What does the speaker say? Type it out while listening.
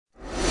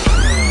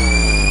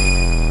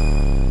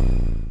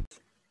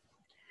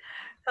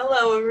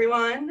Hello,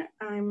 everyone.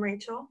 I'm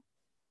Rachel.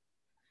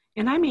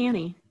 And I'm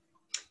Annie.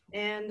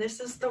 And this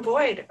is The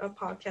Void, a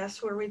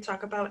podcast where we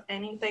talk about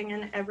anything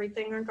and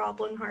everything our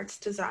goblin hearts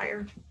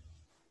desire.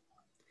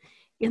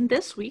 In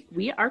this week,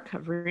 we are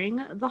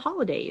covering the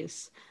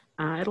holidays.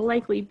 It'll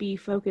likely be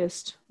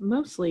focused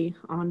mostly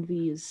on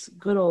these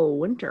good old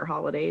winter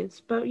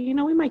holidays, but we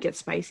might get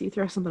spicy,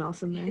 throw something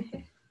else in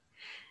there.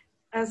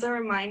 As a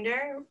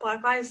reminder,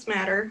 Black Lives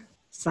Matter.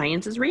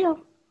 Science is real.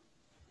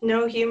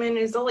 No human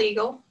is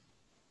illegal.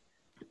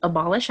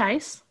 Abolish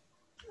ICE.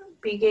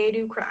 Be gay,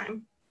 do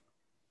crime.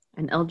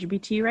 And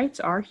LGBT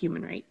rights are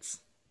human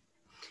rights.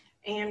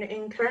 And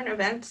in current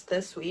events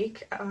this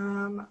week,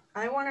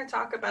 I want to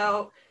talk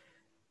about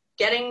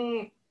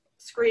getting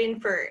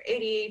screened for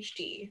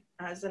ADHD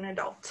as an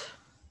adult,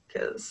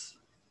 because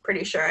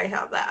pretty sure I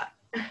have that.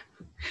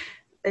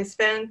 I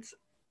spent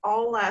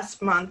all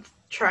last month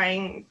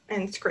trying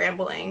and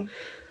scrambling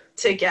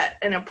to get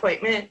an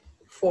appointment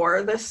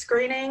for the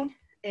screening,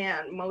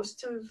 and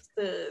most of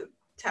the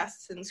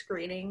tests and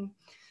screening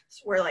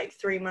were like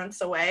 3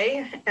 months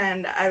away,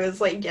 and I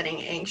was like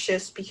getting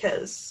anxious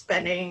because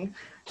spending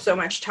so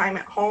much time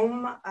at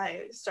home,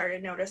 I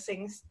started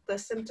noticing the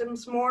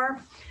symptoms more,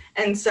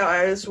 and so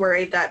I was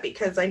worried that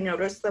because I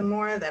noticed them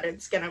more that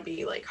it's gonna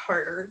be like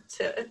harder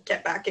to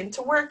get back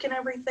into work and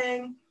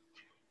everything.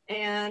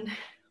 And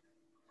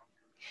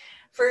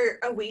for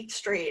a week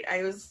straight,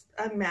 I was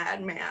a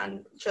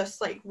madman, just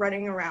like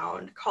running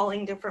around,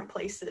 calling different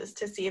places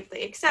to see if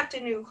they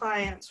accepted new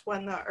clients,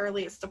 when the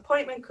earliest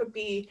appointment could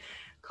be,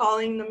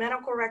 calling the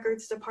medical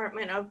records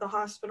department of the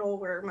hospital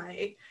where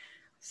my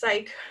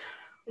psych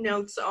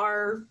notes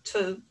are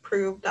to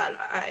prove that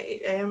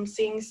I am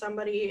seeing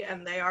somebody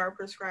and they are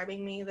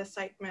prescribing me the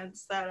psych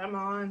meds that I'm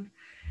on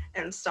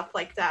and stuff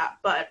like that.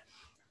 But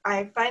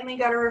I finally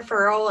got a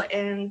referral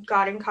and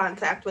got in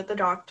contact with the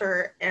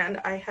doctor, and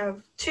I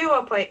have 2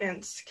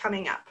 appointments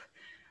coming up.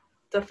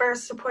 The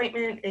first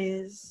appointment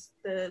is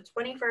the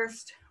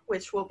 21st,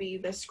 which will be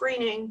the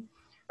screening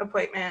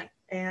appointment,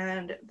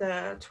 and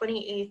the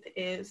 28th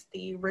is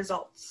the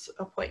results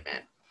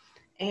appointment.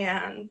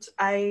 And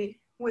I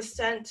was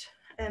sent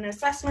an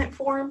assessment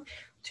form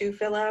to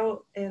fill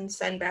out and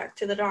send back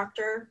to the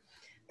doctor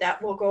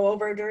that will go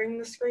over during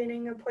the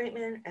screening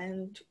appointment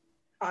and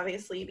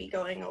obviously be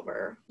going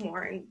over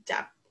more in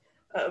depth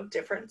of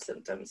different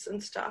symptoms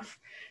and stuff.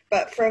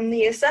 But from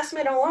the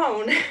assessment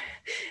alone,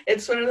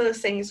 it's one of those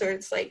things where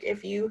it's like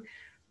if you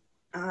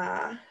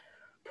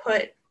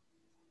put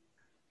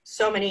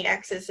so many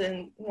X's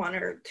in 1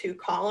 or 2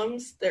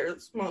 columns,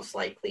 there's most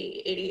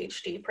likely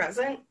ADHD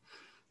present.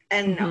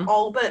 And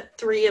all but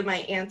 3 of my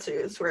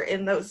answers were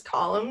in those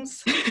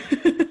columns.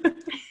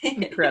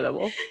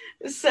 Incredible.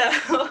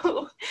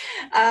 So,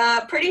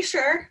 pretty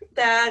sure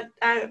that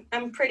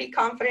I'm pretty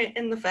confident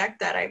in the fact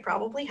that I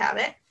probably have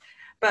it,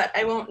 but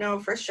I won't know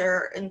for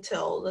sure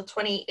until the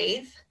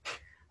 28th,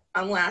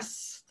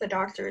 unless the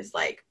doctor is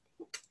like,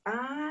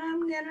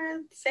 I'm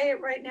gonna say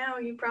it right now,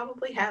 you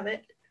probably have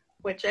it,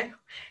 which I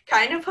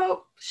kind of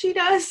hope she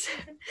does.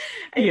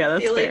 I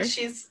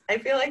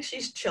feel like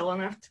she's chill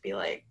enough to be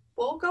like,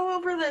 we'll go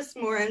over this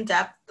more in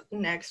depth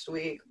next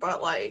week,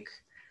 but like,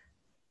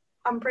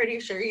 I'm pretty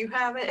sure you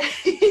have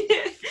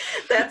it.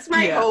 That's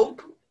my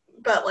hope.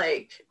 But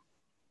like,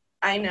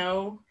 I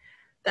know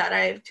that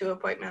I have 2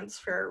 appointments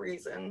for a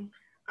reason.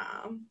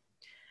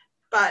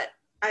 But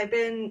I've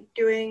been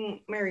doing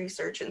my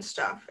research and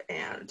stuff,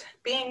 and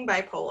being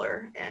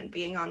bipolar and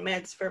being on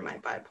meds for my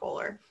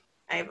bipolar.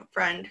 I have a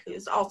friend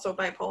who's also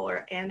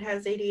bipolar and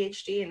has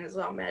ADHD and is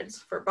on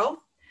meds for both.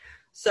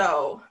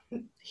 So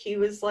he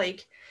was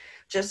like,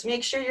 just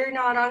make sure you're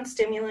not on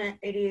stimulant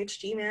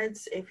ADHD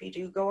meds if you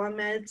do go on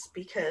meds,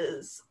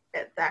 because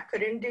that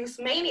could induce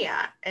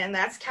mania, and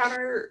that's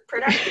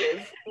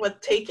counterproductive with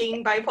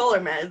taking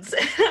bipolar meds.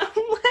 And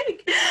I'm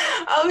like,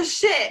 oh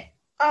shit,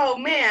 oh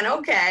man,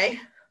 okay,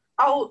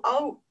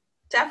 I'll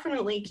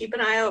definitely keep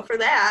an eye out for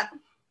that.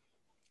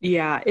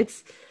 Yeah,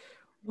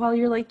 while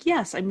you're like,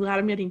 yes, I'm glad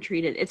I'm getting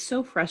treated, it's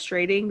so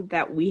frustrating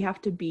that we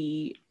have to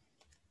be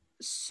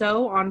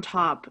so on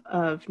top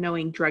of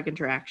knowing drug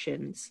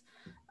interactions,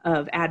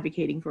 of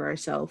advocating for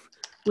ourselves,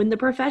 when the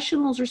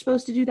professionals are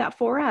supposed to do that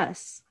for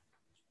us.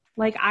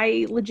 Like,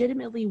 I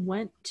legitimately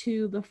went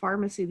to the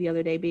pharmacy the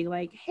other day being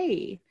like,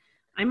 hey,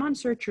 I'm on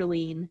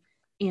sertraline,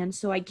 and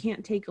so I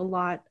can't take a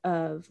lot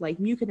of like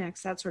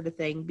Mucinex, that sort of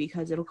thing,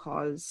 because it'll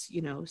cause,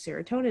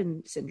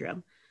 serotonin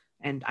syndrome,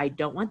 and I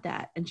don't want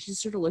that. And she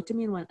just sort of looked at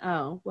me and went,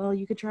 oh, well,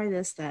 you could try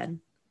this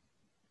then.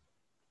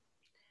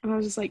 And I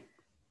was just like,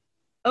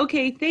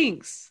 okay,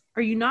 thanks.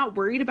 Are you not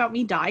worried about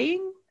me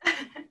dying?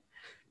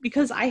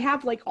 Because I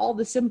have like all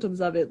the symptoms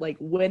of it, like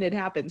when it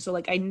happened. So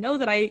like, I know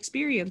that I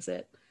experience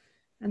it.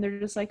 And they're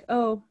just like,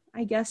 oh,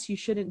 I guess you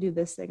shouldn't do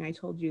this thing I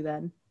told you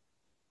then.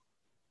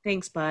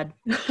 Thanks, bud.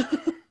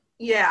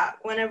 Yeah,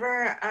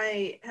 whenever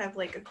I have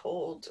like a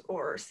cold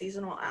or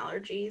seasonal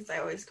allergies, I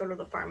always go to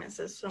the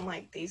pharmacist. And I'm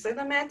like, these are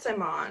the meds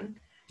I'm on,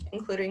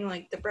 including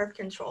like the birth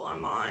control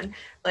I'm on.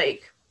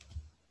 Like,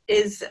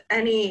 is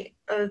any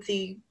of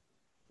the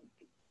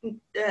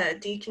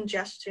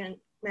decongestion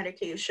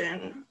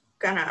medication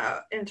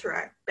gonna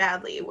interact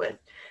badly with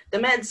the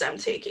meds I'm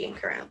taking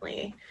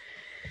currently.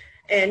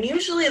 And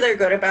usually they're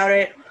good about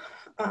it.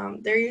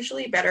 They're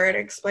usually better at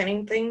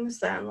explaining things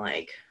than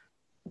like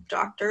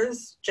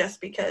doctors,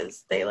 just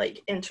because they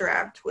like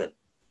interact with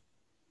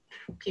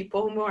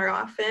people more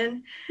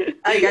often.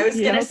 Like I was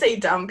gonna say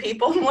dumb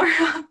people more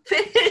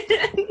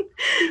often,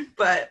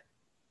 but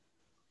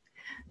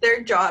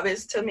their job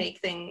is to make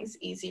things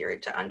easier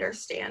to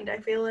understand, I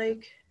feel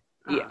like.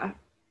 Yeah.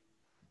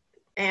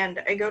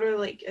 And I go to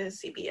like a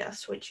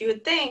CVS, which you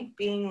would think,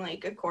 being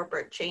like a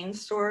corporate chain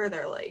store,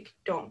 they're like,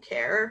 don't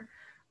care.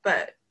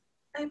 But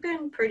I've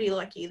been pretty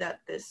lucky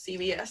that this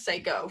CVS I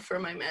go for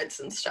my meds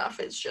and stuff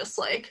is just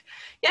like,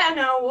 yeah,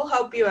 no, we'll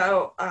help you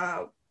out.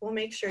 We'll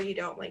make sure you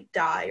don't like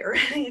die or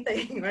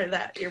anything, or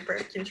that your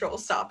birth control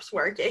stops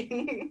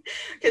working.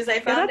 Because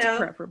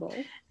preferable.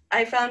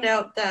 I found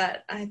out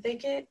that I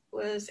think it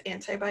was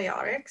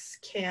antibiotics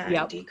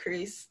can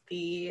decrease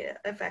the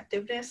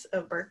effectiveness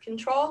of birth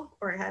control,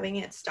 or having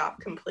it stop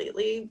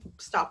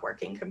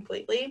working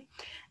completely.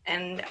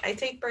 And I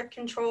take birth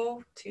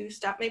control to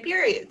stop my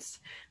periods,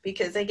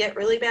 because I get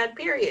really bad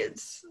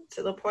periods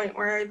to the point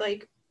where I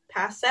like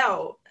pass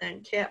out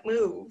and can't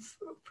move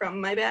from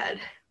my bed.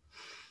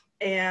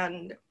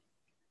 And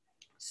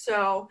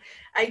so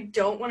I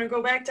don't want to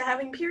go back to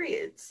having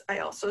periods. I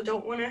also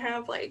don't want to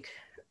have like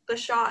the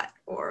shot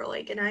or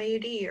like an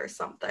IUD or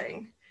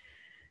something.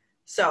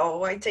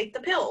 So I take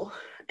the pill.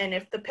 And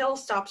if the pill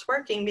stops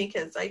working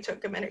because I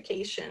took a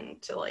medication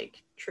to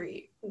like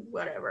treat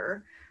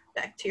whatever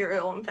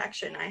bacterial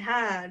infection I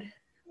had,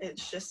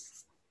 it's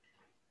just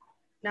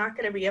not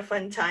going to be a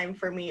fun time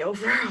for me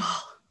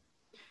overall.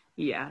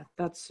 Yeah,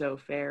 that's so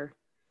fair.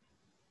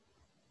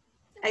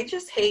 I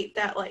just hate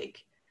that,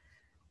 like,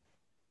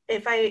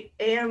 if I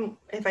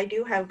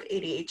do have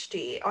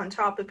ADHD on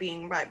top of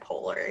being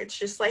bipolar, it's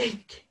just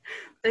like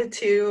the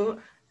two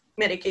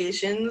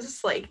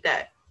medications, like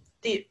that,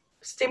 the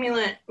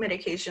stimulant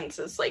medications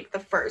is like the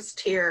first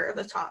tier,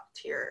 the top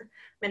tier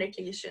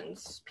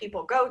medications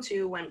people go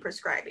to when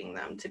prescribing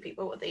them to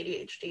people with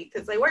ADHD,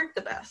 because they work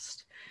the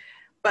best.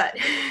 But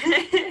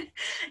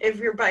if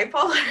you're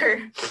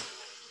bipolar,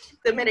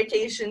 the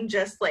medication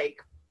just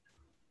like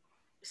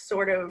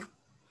sort of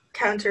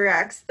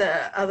counteracts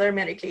the other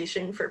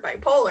medication for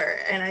bipolar,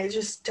 and I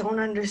just don't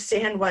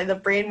understand why the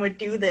brain would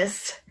do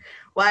this.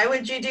 Why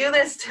would you do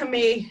this to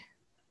me?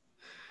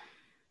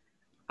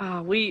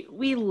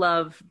 We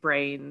love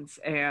brains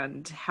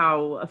and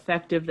how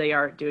effective they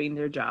are at doing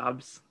their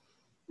jobs.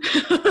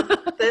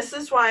 This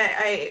is why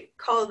I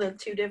call the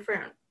two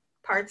different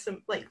parts of,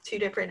 like, two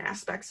different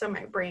aspects of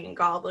my brain,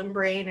 goblin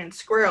brain and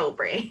squirrel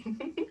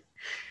brain.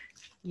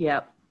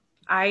 Yep.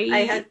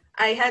 I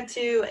had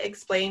to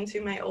explain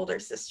to my older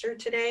sister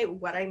today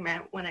what I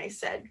meant when I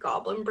said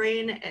goblin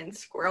brain and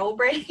squirrel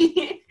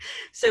brain.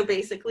 So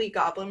basically,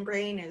 goblin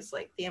brain is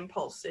like the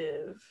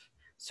impulsive,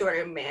 sort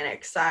of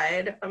manic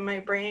side of my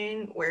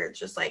brain, where it's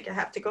just like, I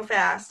have to go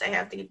fast, I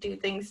have to do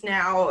things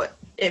now.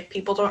 If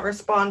people don't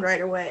respond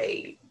right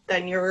away,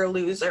 then you're a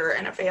loser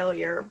and a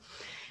failure.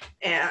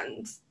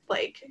 And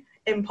like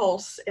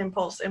impulse.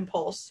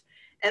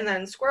 And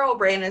then squirrel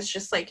brain is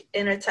just like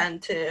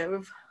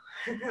inattentive,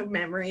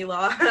 memory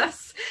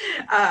loss,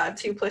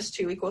 2 +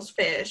 2 =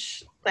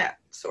 fish, that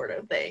sort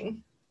of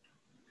thing.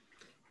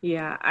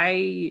 Yeah,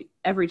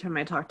 every time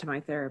I talk to my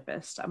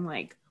therapist, I'm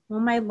like, well,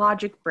 my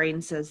logic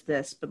brain says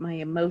this, but my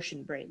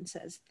emotion brain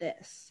says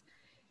this.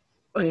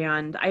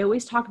 And I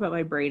always talk about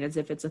my brain as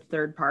if it's a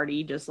third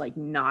party, just like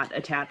not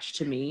attached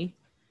to me.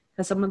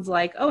 Because someone's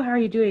like, oh, how are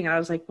you doing? And I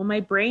was like, well, my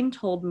brain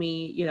told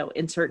me,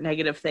 insert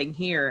negative thing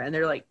here. And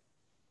they're like,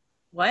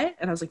 what?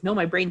 And I was like, no,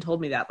 my brain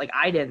told me that. Like,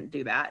 I didn't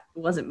do that. It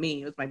wasn't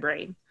me. It was my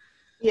brain.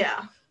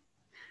 Yeah.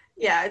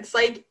 It's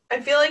like,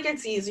 I feel like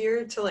it's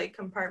easier to like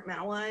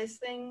compartmentalize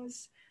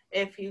things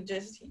if you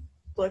just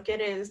look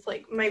at it as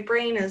like, my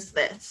brain is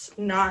this,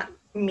 not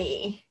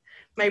me.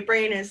 My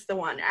brain is the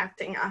one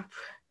acting up.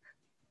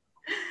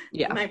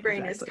 Yeah, my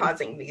brain is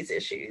causing these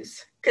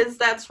issues, because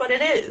that's what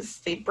it is.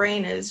 The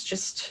brain is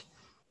just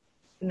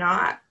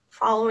not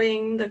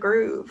following the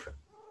groove.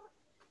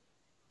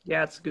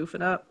 Yeah, it's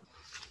goofing up.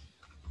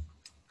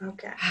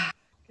 Okay.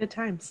 Good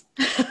times.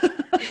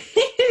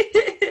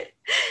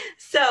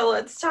 So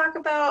let's talk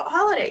about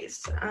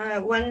holidays.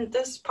 When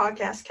this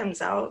podcast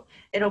comes out,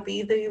 it'll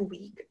be the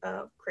week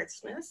of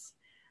Christmas,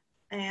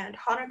 and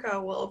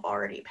Hanukkah will have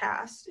already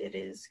passed. It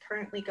is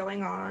currently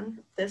going on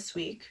this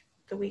week,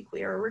 the week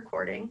we are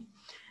recording.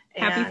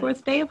 And happy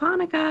 4th day of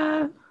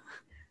Hanukkah.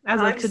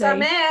 As of today.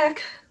 Samek.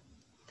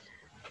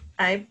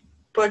 I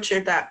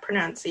butchered that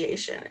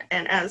pronunciation,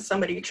 and as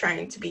somebody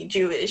trying to be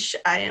Jewish,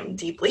 I'm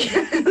deeply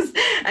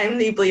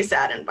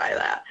saddened by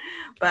that.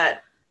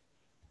 But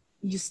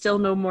you still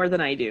know more than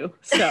I do,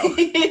 so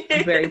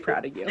I'm very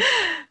proud of you.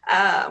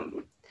 I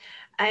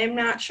am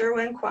not sure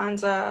when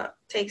Kwanzaa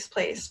takes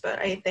place, but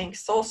I think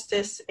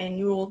solstice and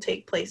Yule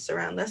take place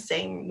around the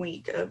same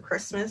week of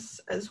Christmas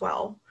as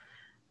well.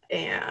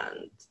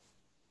 And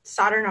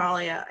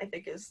Saturnalia, I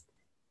think, is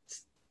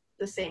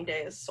the same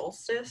day as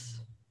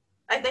solstice.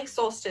 I think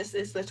solstice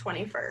is the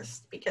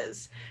 21st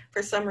because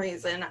for some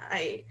reason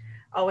I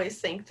always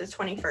think the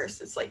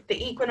 21st is like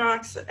the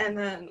equinox and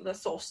then the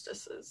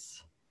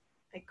solstices.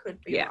 I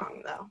could be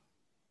wrong though.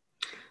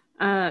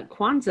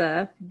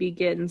 Kwanzaa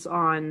begins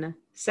on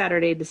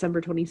Saturday,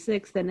 December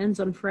 26th and ends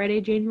on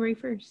Friday, January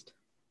 1st.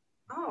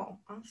 Oh,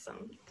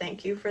 awesome.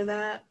 Thank you for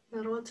that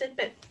little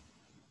tidbit.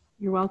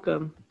 You're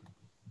welcome.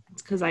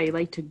 It's because I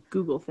like to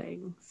Google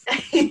things.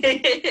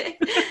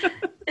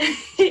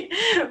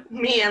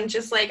 Me, I'm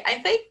just like, I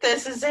think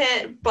this is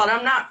it, but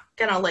I'm not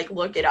gonna like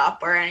look it up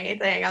or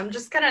anything. I'm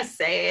just gonna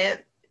say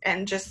it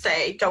and just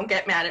say, don't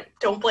get mad at,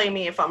 don't blame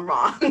me if I'm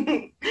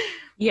wrong.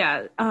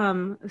 Yeah.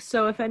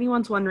 So if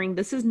anyone's wondering,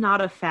 this is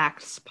not a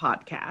facts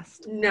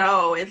podcast.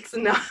 No, it's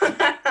not.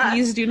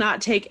 Please do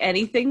not take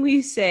anything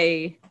we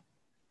say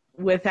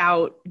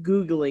without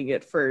Googling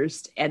it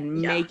first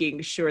and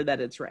making sure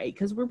that it's right,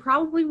 because we're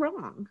probably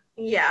wrong.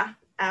 Yeah,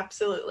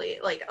 absolutely.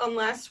 Like,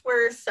 unless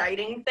we're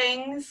citing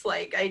things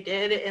like I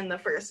did in the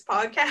first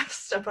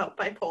podcast about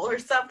bipolar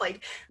stuff,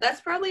 like,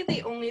 that's probably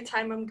the only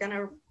time I'm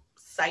gonna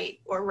cite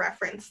or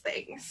reference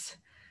things,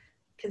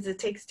 because it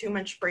takes too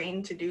much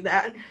brain to do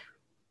that.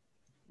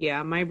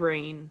 Yeah, my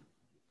brain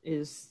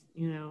is,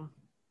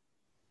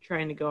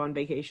 trying to go on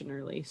vacation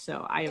early,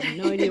 so I have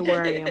no idea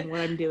where I am, what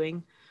I'm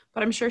doing.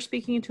 But I'm sure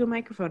speaking into a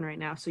microphone right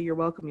now, so you're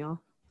welcome, y'all.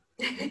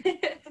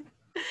 I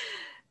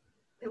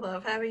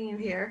love having you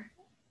here.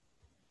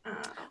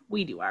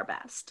 We do our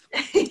best.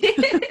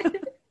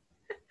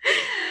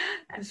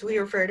 As we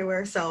refer to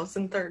ourselves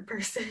in third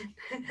person.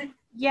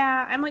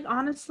 Yeah, I'm like,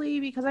 honestly,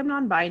 because I'm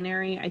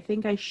non-binary, I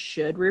think I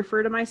should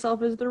refer to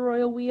myself as the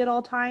royal we at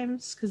all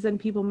times, because then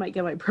people might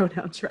get my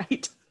pronouns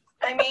right.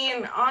 I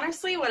mean,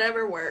 honestly,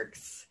 whatever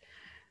works.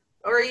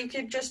 Or you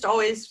could just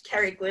always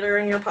carry glitter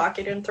in your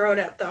pocket and throw it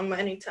at them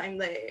anytime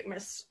they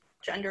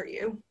misgender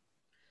you.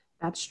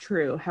 That's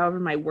true.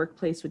 However, my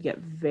workplace would get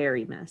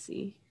very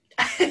messy.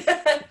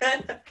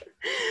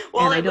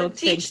 Well, I don't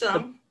teach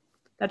them.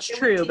 That's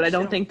true, but I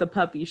don't think the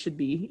puppy should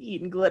be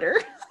eating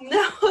glitter.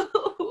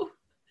 No.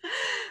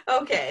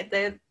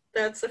 Okay,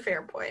 that's a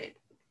fair point.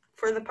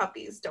 For the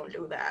puppies, don't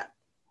do that.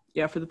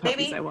 Yeah, for the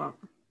puppies, I won't.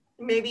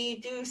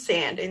 Maybe do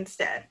sand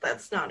instead.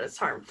 That's not as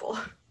harmful.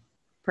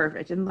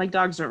 Perfect. And like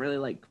dogs don't really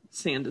like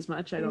sand as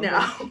much, I don't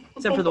think.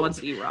 Except for the ones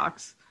that eat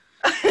rocks.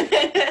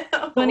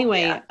 So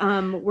anyway,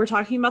 we're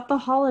talking about the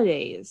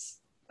holidays.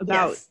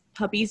 About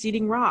puppies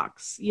eating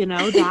rocks.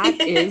 That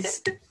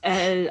is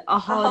a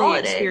holiday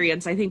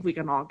experience I think we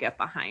can all get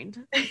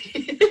behind.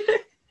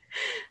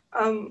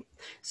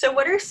 So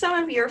what are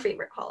some of your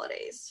favorite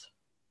holidays?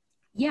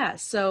 Yeah,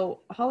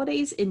 so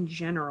holidays in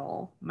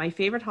general. My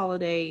favorite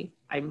holiday,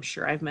 I'm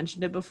sure I've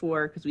mentioned it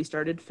before because we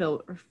started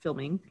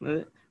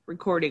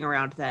recording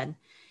around then,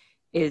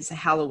 is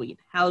Halloween.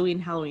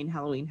 Halloween.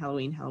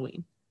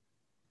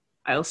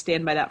 I'll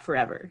stand by that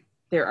forever.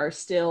 There are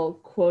still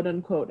quote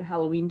unquote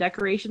Halloween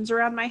decorations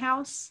around my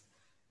house,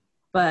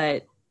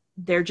 but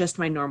they're just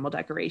my normal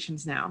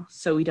decorations now,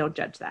 so we don't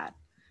judge that.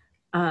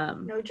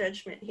 No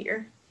judgment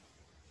here.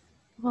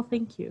 Well,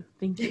 thank you.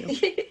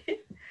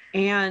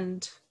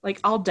 And like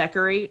I'll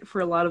decorate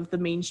for a lot of the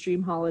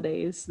mainstream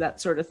holidays,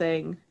 that sort of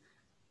thing,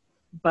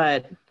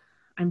 but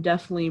I'm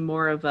definitely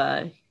more of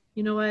a,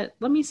 you know what,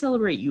 let me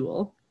celebrate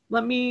Yule.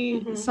 Let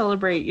me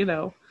celebrate,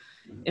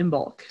 in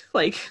bulk,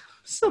 like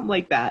something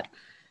like that.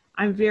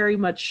 I'm very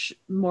much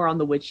more on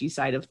the witchy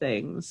side of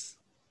things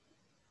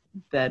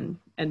than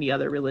any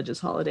other religious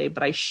holiday,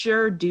 but I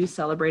sure do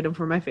celebrate them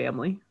for my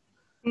family.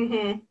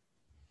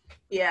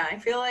 Yeah, I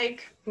feel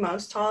like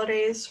most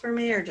holidays for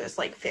me are just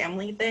like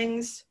family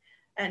things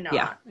and not.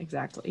 Yeah,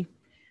 exactly.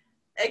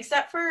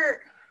 Except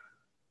for,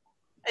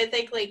 I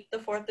think like the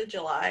 4th of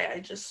July, I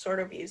just sort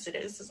of use it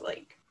as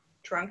like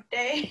drunk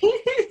day.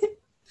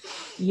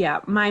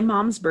 Yeah, my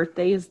mom's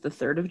birthday is the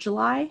 3rd of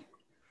July.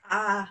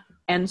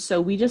 And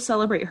so we just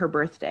celebrate her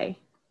birthday.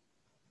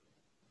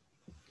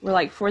 We're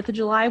like, 4th of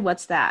July,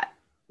 what's that?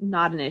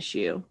 Not an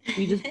issue.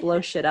 We just blow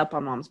shit up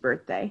on mom's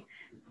birthday.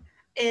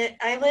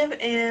 I live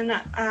in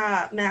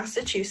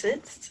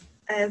Massachusetts,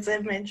 as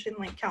I've mentioned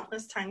like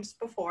countless times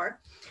before,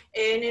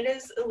 and it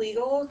is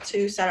illegal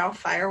to set off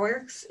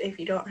fireworks if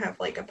you don't have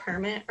like a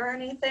permit or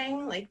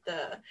anything like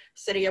the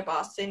city of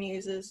Boston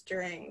uses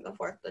during the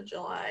 4th of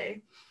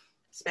July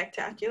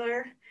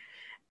spectacular.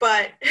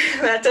 But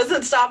that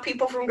doesn't stop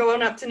people from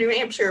going up to New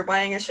Hampshire,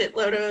 buying a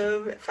shitload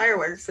of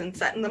fireworks and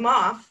setting them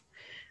off.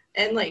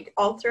 And like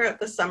all throughout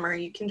the summer,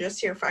 you can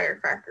just hear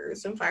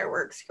firecrackers and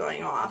fireworks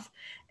going off.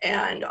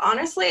 And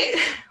honestly,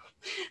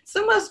 it's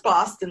the most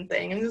Boston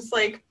thing. And it's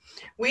like,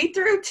 we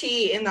threw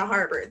tea in the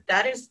harbor.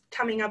 That is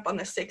coming up on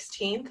the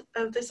 16th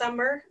of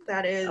December.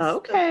 That is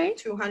the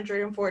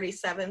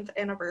 247th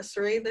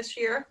anniversary this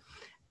year.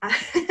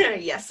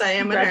 Yes, I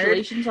am a nerd.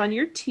 Congratulations on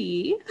your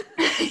tea.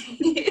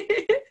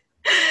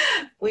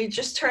 We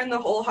just turned the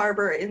whole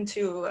harbor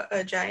into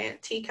a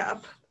giant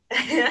teacup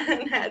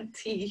and had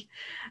tea.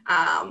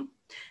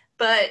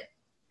 But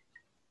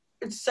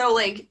so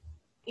like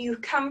you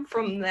come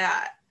from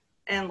that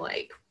and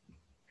like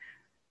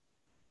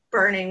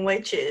burning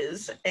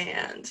witches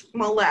and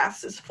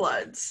molasses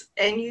floods,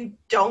 and you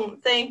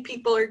don't think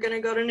people are going to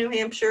go to New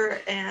Hampshire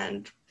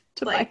and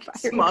To buy like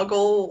fireworks.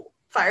 smuggle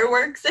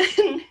fireworks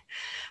in.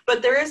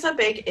 But there is a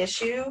big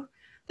issue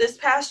this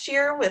past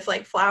year with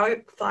like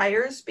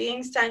flyers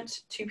being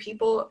sent to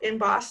people in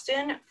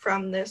Boston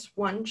from this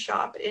one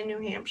shop in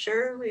New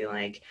Hampshire. We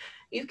like,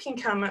 you can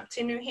come up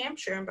to New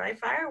Hampshire and buy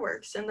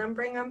fireworks and then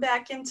bring them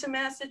back into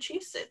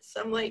Massachusetts.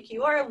 I'm like,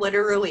 you are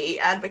literally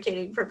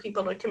advocating for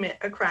people to commit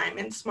a crime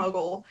and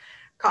smuggle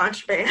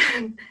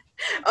contraband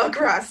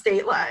across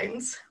state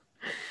lines.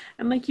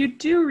 I'm like, you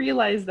do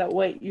realize that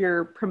what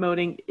you're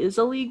promoting is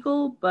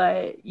illegal,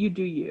 but you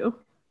do you.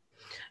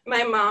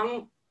 My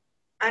mom,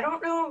 I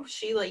don't know if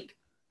she like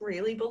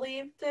really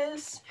believed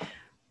this,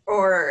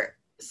 or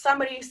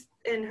somebody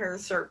in her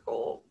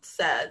circle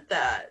said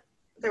that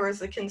there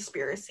was a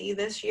conspiracy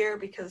this year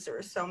because there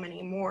were so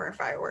many more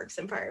fireworks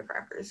and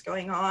firecrackers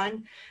going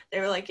on. They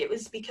were like, it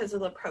was because of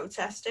the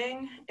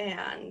protesting,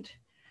 and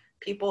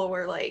people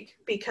were like,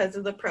 because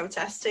of the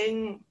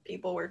protesting,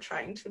 people were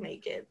trying to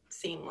make it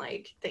seem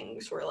like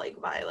things were like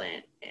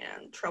violent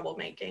and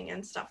troublemaking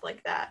and stuff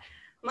like that.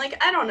 I'm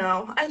like, I don't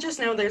know. I just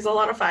know there's a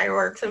lot of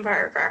fireworks and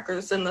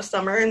firecrackers in the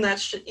summer, and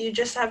that's you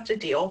just have to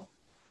deal.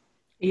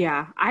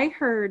 Yeah, I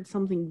heard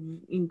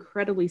something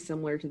incredibly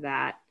similar to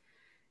that.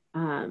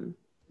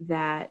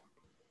 That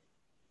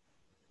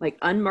like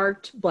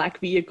unmarked black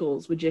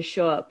vehicles would just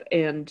show up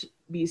and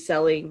be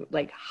selling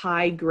like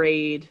high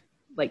grade,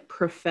 like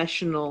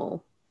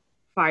professional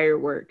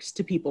fireworks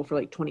to people for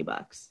like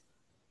 $20.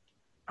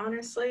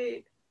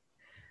 Honestly,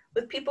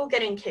 with people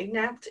getting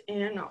kidnapped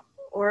in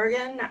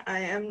Oregon, I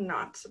am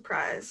not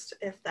surprised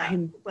if that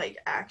like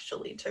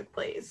actually took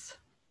place.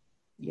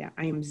 Yeah,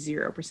 I am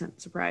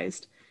 0%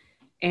 surprised.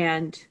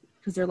 And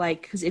because they're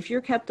like, because if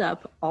you're kept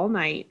up all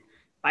night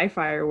by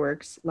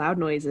fireworks, loud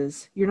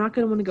noises, you're not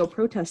going to want to go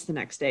protest the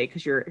next day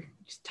because you're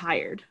just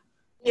tired.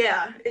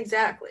 Yeah,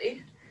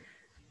 exactly.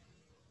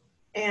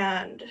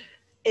 And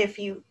if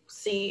you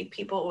see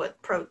people with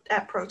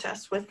at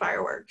protests with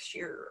fireworks,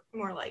 you're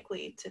more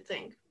likely to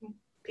think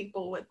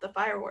people with the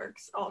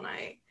fireworks all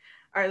night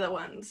are the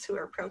ones who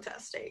are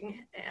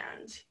protesting,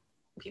 and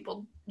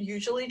people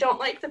usually don't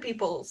like the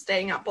people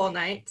staying up all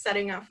night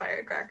setting off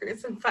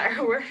firecrackers and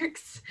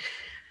fireworks.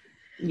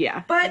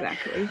 Yeah, but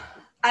exactly.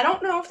 I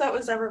don't know if that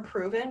was ever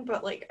proven,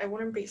 but like I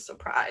wouldn't be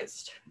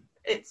surprised.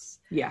 It's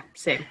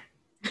same.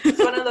 It's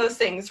one of those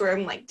things where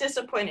I'm like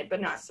disappointed but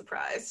not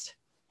surprised.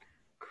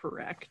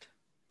 Correct.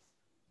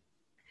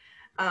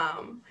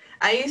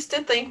 I used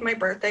to think my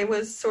birthday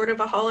was sort of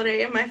a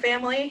holiday in my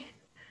family.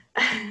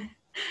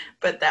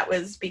 But that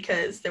was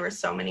because there were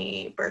so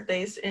many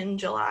birthdays in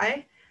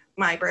July.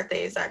 My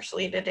birthday is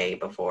actually the day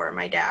before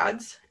my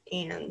dad's,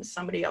 and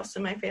somebody else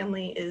in my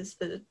family is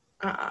the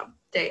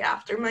day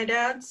after my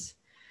dad's.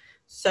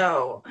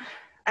 So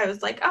I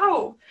was like,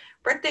 oh,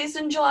 birthdays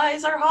in July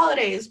is our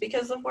holidays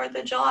because of 4th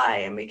of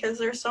July and because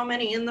there's so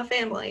many in the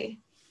family.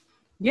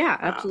 Yeah,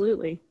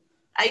 absolutely.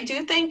 I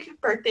do think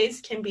birthdays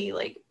can be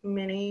like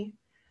mini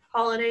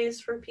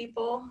holidays for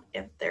people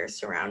if they're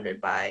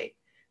surrounded by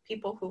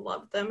people who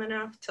love them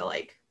enough to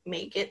like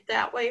make it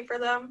that way for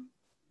them.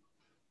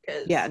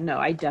 Yeah, no,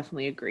 I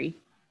definitely agree.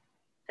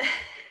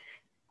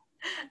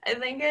 I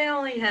think I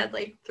only had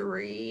like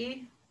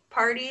 3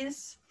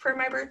 parties for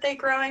my birthday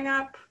growing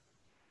up,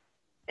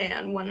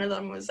 and one of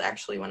them was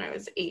actually when I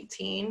was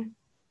 18.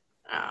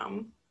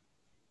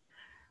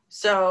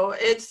 So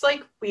it's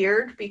like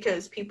weird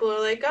because people are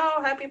like,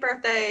 oh, happy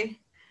birthday,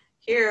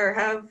 here,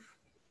 have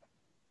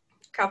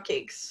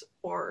cupcakes,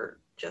 or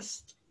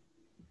just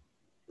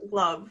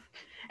love.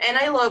 And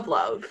I love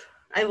love.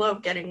 I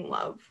love getting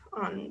love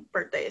on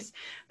birthdays.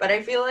 But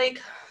I feel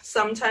like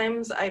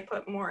sometimes I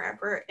put more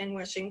effort in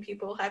wishing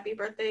people happy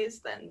birthdays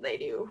than they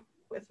do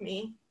with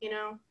me, you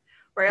know?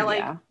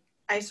 Where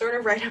I sort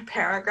of write a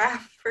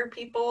paragraph for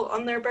people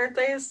on their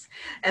birthdays,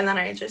 and then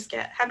I just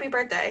get happy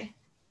birthday.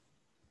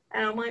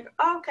 And I'm like,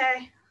 oh,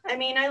 okay. I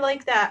mean, I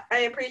like that.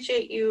 I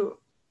appreciate you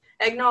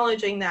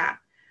acknowledging that.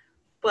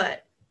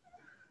 But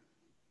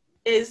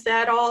is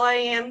that all I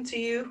am to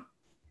you?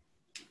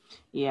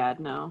 Yeah,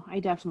 no, I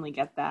definitely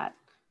get that.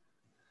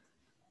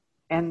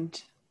 And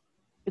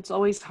it's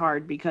always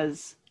hard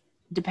because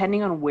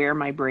depending on where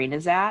my brain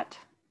is at,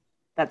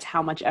 that's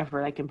how much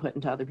effort I can put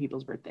into other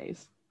people's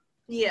birthdays.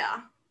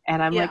 Yeah.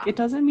 And I'm like, it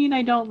doesn't mean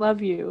I don't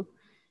love you.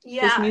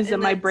 Yeah. This means that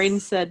my brain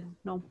said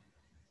no.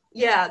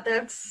 Yeah,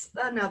 that's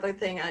another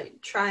thing I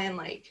try and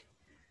like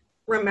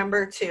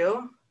remember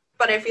too.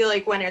 But I feel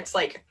like when it's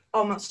like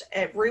almost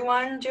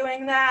everyone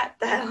doing that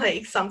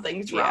like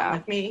something's wrong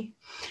with me.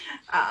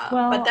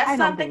 But that's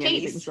not the case.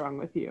 Anything's wrong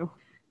with you.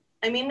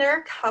 I mean, there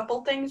are a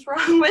couple things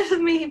wrong with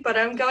me, but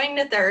I'm going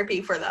to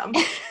therapy for them.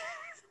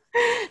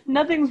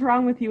 Nothing's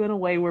wrong with you in a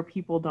way where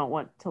people don't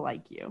want to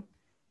like you.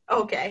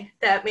 Okay,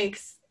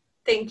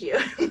 thank you.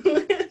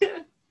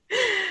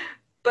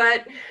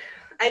 But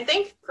I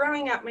think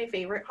growing up, my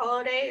favorite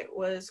holiday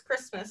was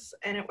Christmas,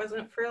 and it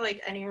wasn't for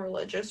like any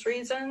religious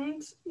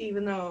reasons,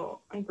 even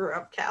though I grew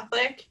up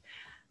Catholic.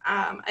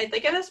 I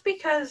think it is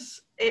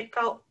because it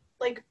felt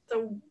like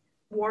the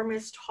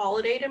warmest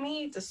holiday to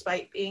me,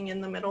 despite being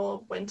in the middle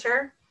of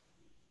winter.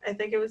 I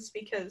think it was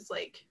because,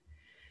 like,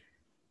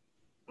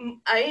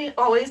 I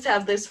always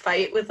have this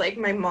fight with, like,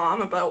 my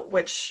mom about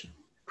which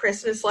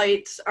Christmas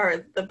lights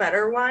are the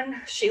better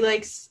one. She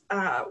likes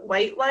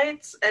white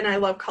lights, and I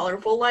love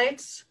colorful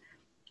lights.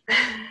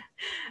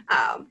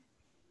 I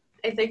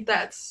think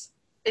that's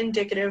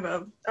indicative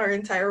of our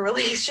entire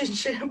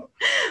relationship.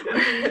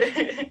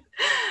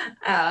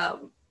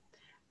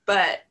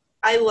 But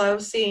I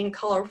love seeing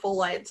colorful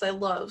lights. I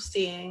love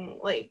seeing,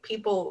 like,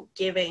 people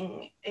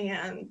giving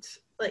and,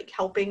 like,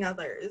 helping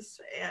others.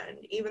 And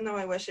even though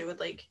I wish it would,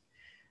 like,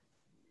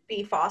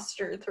 be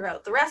fostered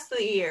throughout the rest of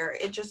the year,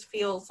 it just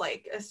feels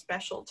like a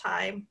special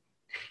time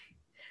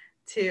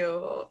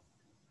to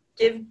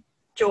give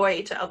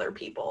joy to other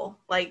people.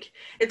 Like,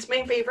 it's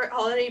my favorite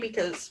holiday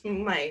because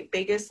my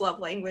biggest love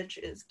language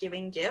is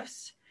giving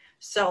gifts.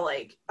 So,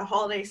 like, a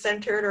holiday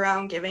centered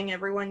around giving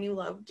everyone you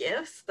love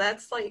gifts,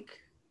 that's, like,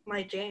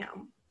 my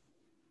jam.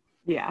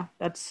 Yeah,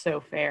 that's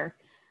so fair.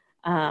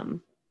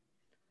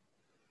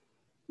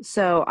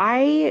 So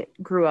I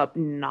grew up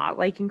not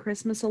liking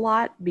Christmas a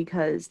lot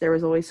because there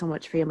was always so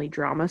much family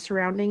drama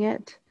surrounding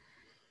it.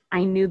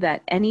 I knew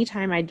that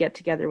anytime I'd get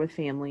together with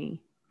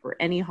family for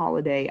any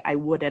holiday, I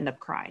would end up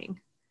crying.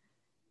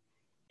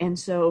 And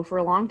so for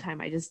a long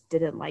time, I just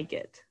didn't like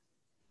it.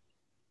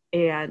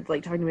 And,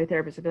 like, talking to my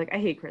therapist, I'd be like, I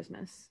hate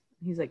Christmas.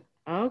 He's like,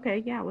 oh,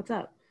 okay, yeah, what's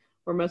up?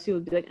 Or most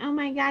people would be like, oh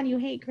my God, you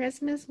hate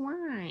Christmas?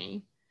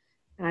 Why?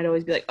 And I'd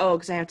always be like, oh,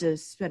 because I have to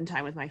spend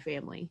time with my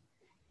family.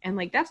 And,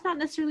 like, that's not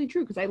necessarily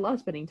true because I love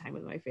spending time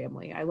with my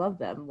family. I love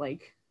them,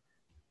 like,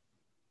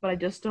 but I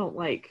just don't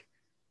like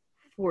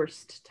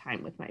forced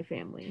time with my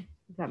family,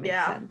 if that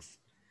makes sense.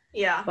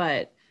 Yeah.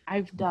 But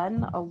I've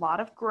done a lot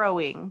of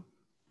growing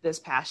this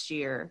past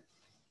year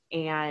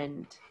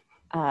and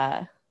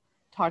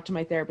talked to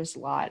my therapist a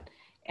lot.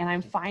 And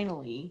I'm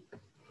finally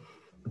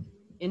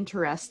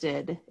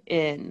interested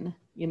in,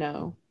 you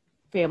know,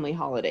 family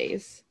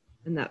holidays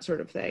and that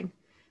sort of thing.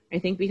 I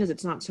think because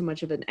it's not so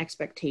much of an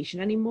expectation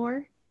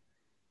anymore.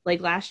 Like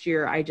last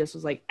year, I just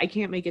was like, I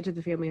can't make it to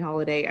the family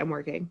holiday. I'm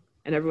working.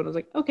 And everyone was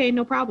like, okay,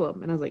 no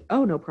problem. And I was like,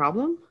 oh, no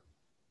problem?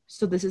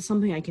 So this is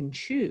something I can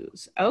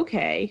choose.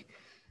 Okay.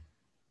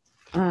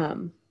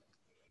 And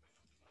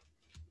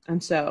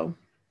so,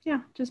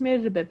 yeah, just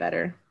made it a bit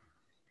better.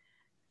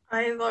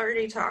 I've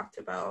already talked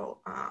about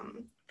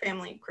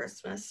family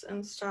Christmas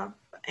and stuff.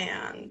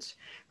 And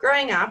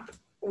growing up,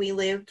 we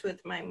lived with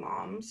my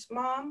mom's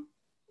mom,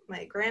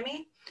 my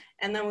Grammy,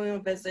 and then we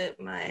would visit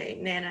my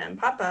Nana and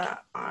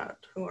Papa,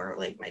 who are,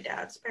 like, my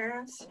dad's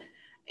parents.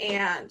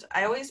 And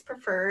I always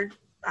preferred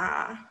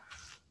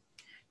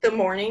the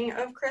morning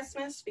of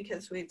Christmas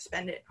because we'd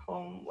spend it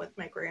home with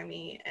my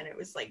Grammy, and it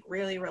was, like,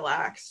 really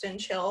relaxed and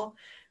chill.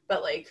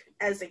 But, like,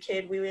 as a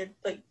kid, we would,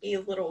 like, be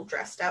a little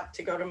dressed up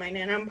to go to my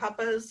Nana and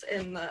Papa's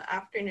in the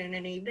afternoon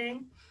and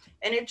evening.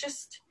 And it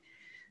just,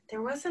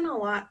 there wasn't a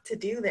lot to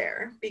do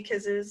there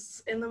because it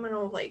was in the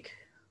middle of, like,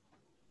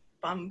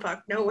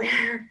 bumfuck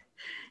nowhere,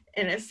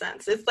 in a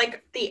sense. It's,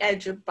 like, the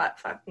edge of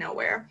buttfuck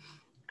nowhere.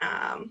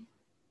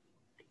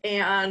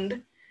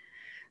 And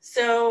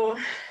so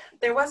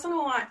there wasn't a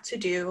lot to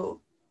do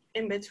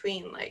in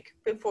between, like,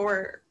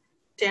 before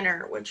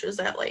dinner, which was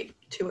at, like,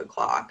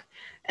 2:00,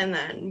 and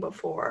then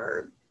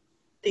before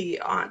the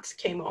aunts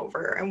came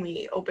over and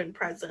we opened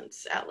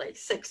presents at, like,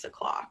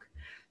 6:00.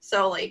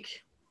 So,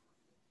 like,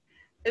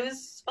 it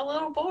was a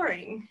little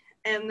boring.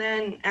 And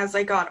then as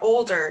I got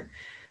older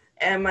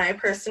and my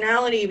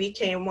personality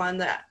became one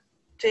that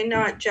did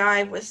not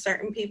jive with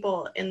certain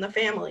people in the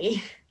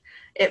family,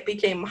 it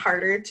became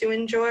harder to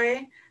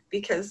enjoy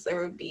because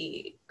there would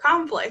be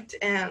conflict.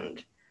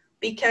 And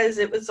because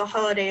it was a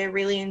holiday I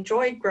really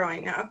enjoyed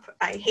growing up,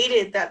 I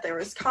hated that there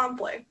was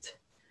conflict.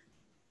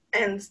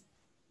 And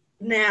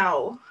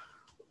now,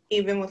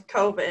 even with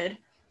COVID,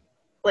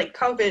 like,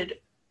 COVID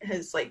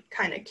has, like,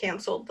 kind of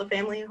canceled the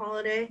family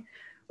holiday,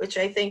 which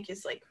I think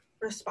is, like,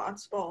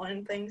 responsible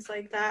and things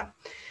like that.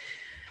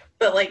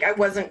 But, like, I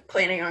wasn't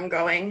planning on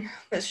going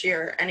this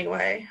year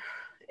anyway.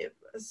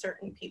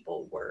 Certain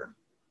people were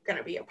going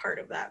to be a part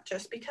of that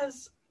just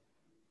because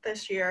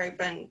this year I've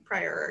been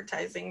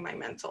prioritizing my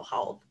mental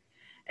health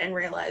and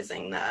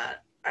realizing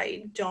that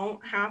I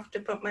don't have to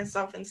put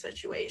myself in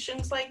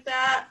situations like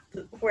that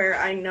where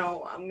I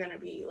know I'm going to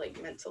be,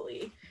 like,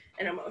 mentally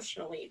and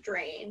emotionally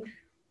drained.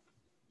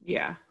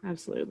 Yeah,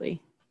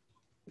 absolutely.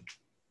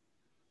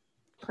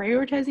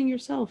 Prioritizing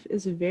yourself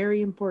is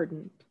very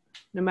important,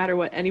 no matter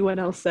what anyone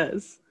else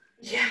says.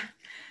 Yeah.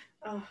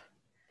 Oh,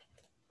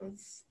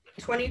 it's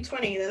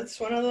 2020. That's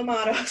one of the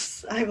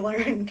mottos I've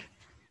learned.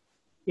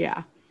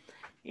 Yeah.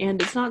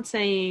 And it's not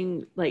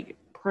saying, like,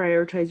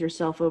 prioritize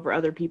yourself over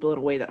other people in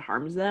a way that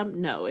harms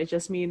them. No, it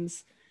just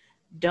means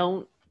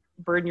don't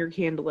burn your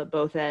candle at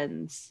both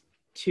ends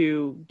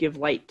to give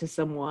light to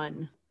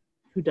someone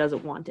who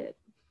doesn't want it.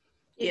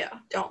 Yeah,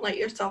 don't light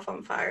yourself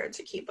on fire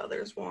to keep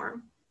others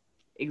warm.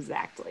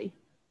 Exactly.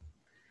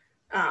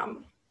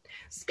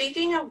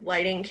 Speaking of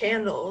lighting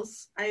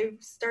candles, I've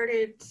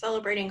started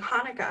celebrating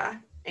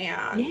Hanukkah,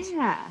 and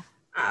Yeah.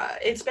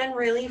 it's been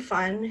really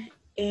fun.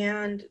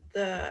 And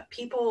the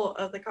people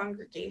of the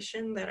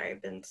congregation that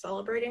I've been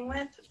celebrating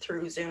with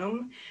through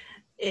Zoom,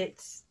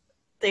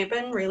 they've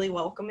been really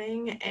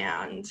welcoming.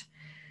 And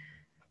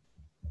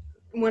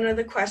one of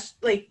the questions,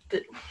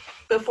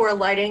 before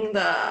lighting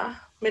the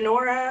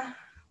menorah,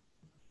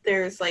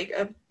 there's like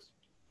a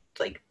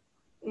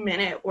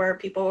minute where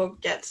people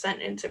get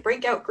sent into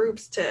breakout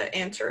groups to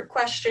answer a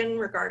question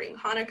regarding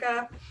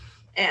Hanukkah.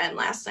 And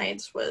last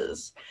night's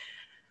was,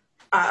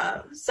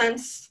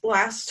 since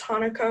last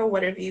Hanukkah,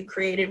 what have you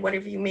created? What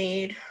have you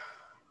made?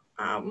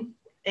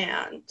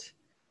 And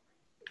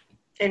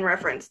in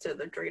reference to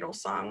the dreidel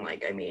song,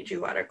 like, I made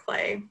you out of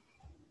clay.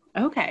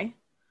 Okay.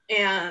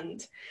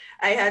 And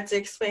I had to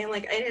explain,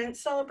 like, I didn't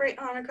celebrate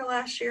Hanukkah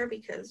last year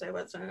because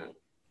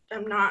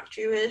I'm not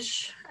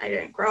Jewish. I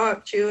didn't grow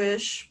up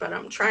Jewish, but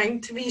I'm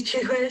trying to be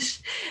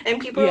Jewish. And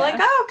people are like,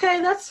 oh,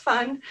 okay, that's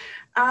fun.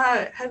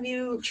 Have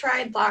you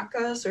tried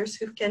latkes or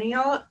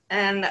sufganiyot?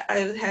 And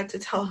I had to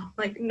tell them,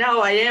 like,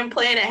 no, I didn't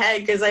plan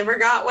ahead because I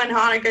forgot when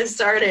Hanukkah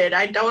started.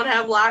 I don't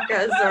have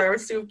latkes or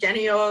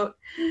sufganiyot.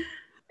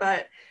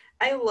 But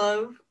I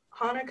love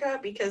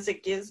Hanukkah because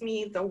it gives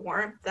me the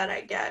warmth that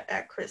I get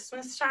at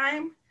Christmas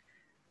time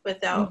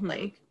without,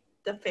 like,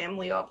 the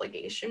family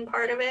obligation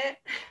part of it,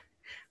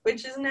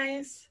 which is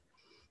nice.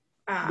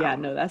 Yeah,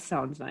 no, that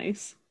sounds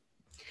nice.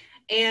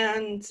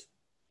 And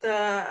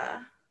the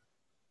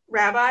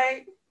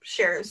rabbi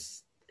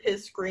shares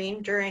his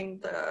screen during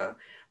the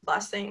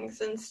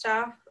blessings and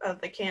stuff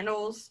of the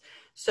candles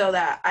so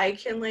that I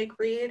can, like,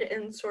 read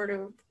and sort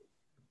of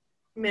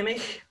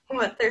mimic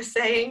what they're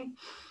saying,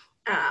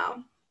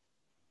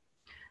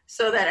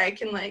 so that I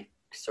can, like,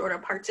 sort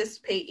of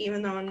participate,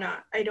 even though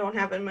I don't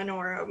have a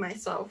menorah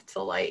myself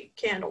to light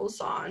candles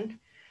on.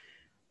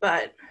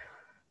 But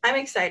I'm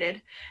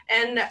excited.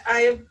 And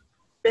I've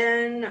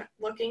been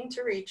looking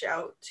to reach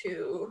out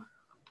to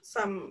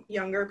some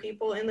younger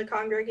people in the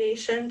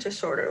congregation to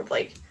sort of,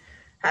 like,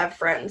 have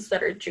friends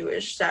that are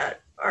Jewish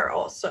that are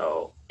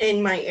also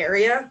in my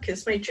area,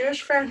 because my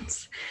Jewish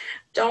friends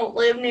don't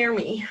live near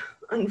me,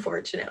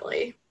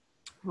 unfortunately.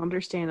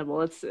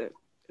 Understandable. It's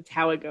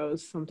how it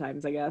goes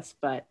sometimes, I guess,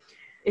 but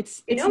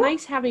it's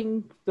nice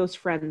having those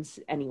friends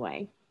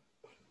anyway.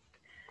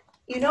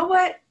 You know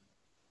what?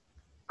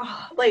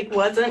 Like,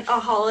 wasn't a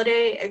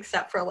holiday,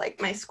 except for,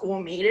 like, my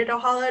school made it a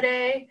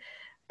holiday.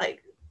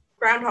 Like,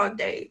 Groundhog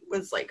Day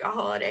was, like, a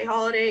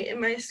holiday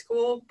in my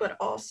school, but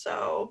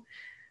also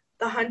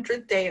the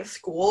 100th day of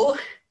school,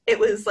 it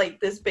was, like,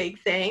 this big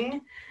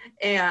thing,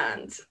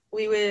 and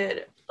we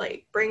would,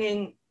 like, bring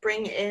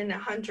in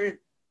 100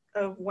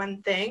 of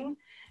one thing.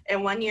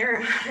 And one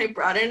year I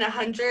brought in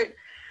 100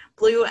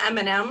 blue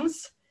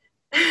M&Ms.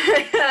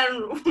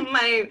 And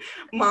my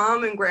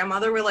mom and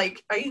grandmother were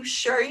like, are you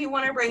sure you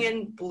want to bring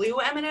in blue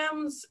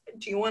M&Ms?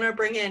 Do you want to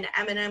bring in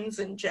M&Ms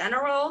in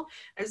general?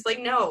 I was like,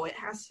 no, it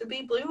has to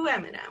be blue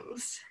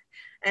M&Ms.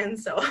 And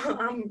so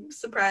I'm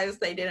surprised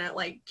they didn't,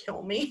 like,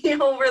 kill me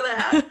over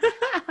that.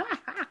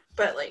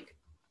 But, like,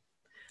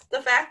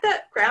 the fact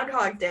that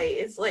Groundhog Day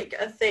is, like,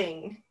 a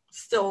thing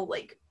still,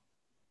 like,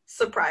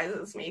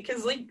 surprises me,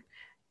 because, like,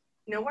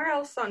 nowhere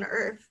else on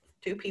earth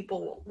do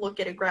people look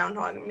at a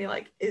groundhog and be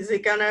like, is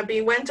it gonna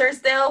be winter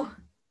still?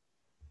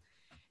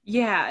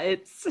 Yeah,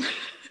 it's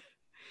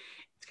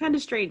kind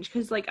of strange,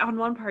 because, like, on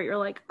one part you're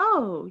like,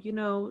 oh, you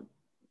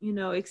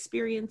know,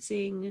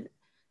 experiencing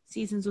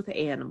seasons with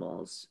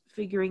animals,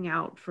 figuring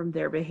out from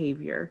their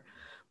behavior.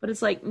 But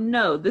it's like,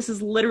 no, this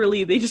is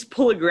literally, they just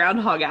pull a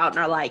groundhog out and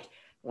are like,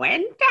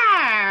 winter.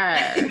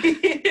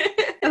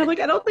 And I'm like,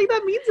 I don't think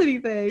that means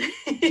anything.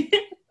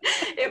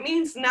 It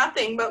means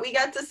nothing, but we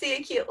got to see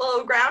a cute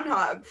little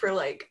groundhog for,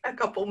 like, a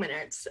couple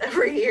minutes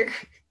every year.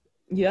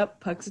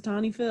 Yep,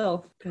 Puxatawny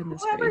Phil.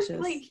 Goodness gracious.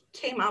 Whoever, like,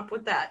 came up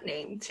with that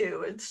name,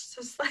 too. It's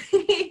just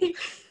like...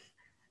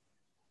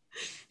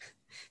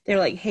 They're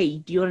like, hey,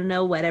 do you want to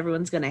know what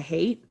everyone's going to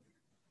hate?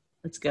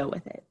 Let's go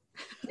with it.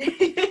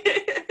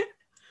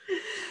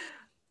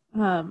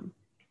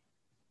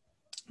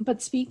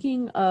 But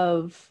speaking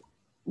of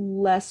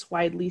less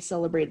widely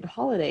celebrated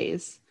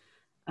holidays,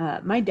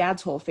 my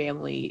dad's whole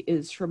family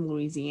is from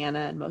Louisiana,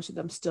 and most of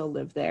them still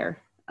live there,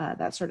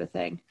 that sort of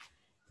thing.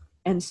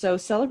 And so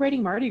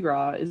celebrating Mardi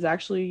Gras is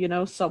actually,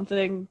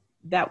 something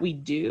that we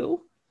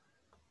do.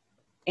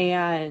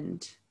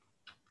 And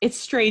it's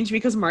strange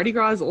because Mardi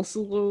Gras is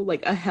also,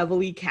 like, a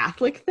heavily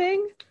Catholic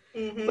thing.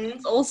 Mm-hmm. But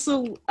it's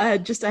also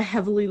just a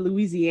heavily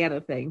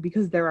Louisiana thing,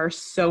 because there are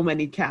so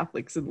many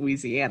Catholics in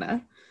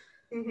Louisiana.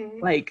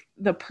 Mm-hmm. Like,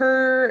 the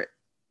per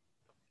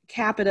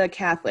capita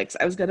Catholics.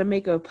 I was going to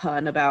make a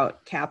pun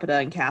about capita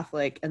and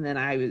Catholic, and then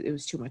it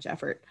was too much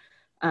effort.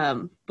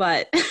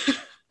 But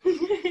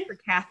for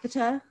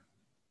capita,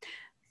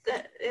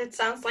 it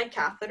sounds like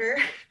catheter.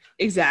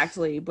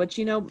 Exactly. But,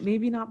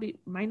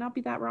 might not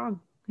be that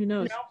wrong. Who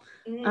knows?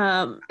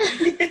 Nope.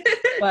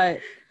 But,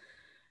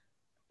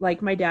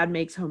 like, my dad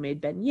makes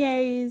homemade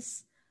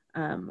beignets.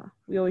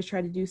 We always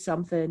try to do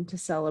something to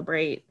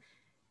celebrate.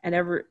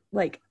 And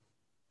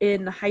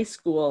in high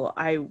school,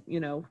 I,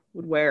 would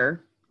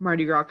wear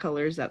Mardi Gras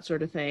colors, that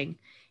sort of thing.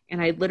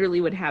 And I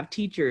literally would have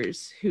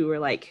teachers who were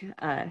like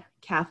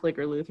Catholic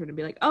or Lutheran and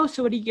be like, oh,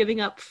 so what are you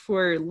giving up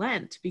for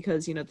Lent?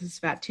 Because, this is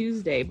Fat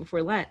Tuesday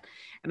before Lent.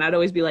 And I'd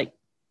always be like,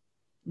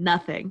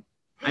 nothing.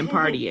 I'm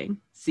partying.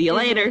 See you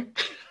later.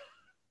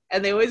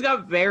 And they always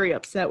got very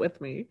upset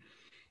with me.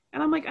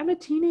 And I'm like, I'm a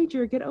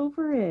teenager. Get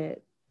over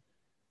it.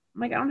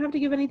 I'm like, I don't have to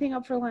give anything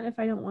up for Lent if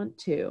I don't want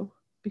to.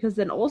 Because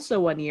then also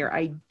one year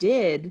I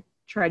did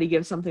try to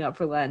give something up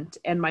for Lent.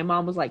 And my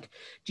mom was like,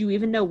 do you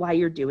even know why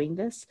you're doing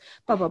this?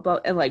 Blah, blah, blah.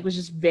 And like was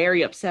just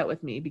very upset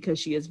with me because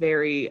she is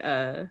very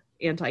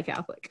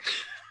anti-Catholic.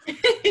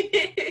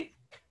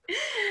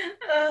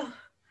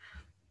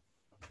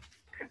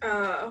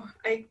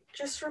 I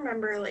just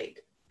remember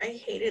like I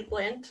hated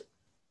Lent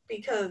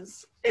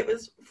because it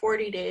was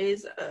 40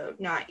 days of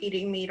not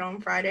eating meat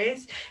on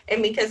Fridays.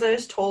 And because I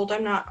was told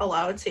I'm not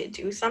allowed to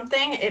do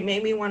something, it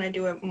made me want to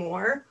do it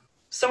more.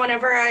 So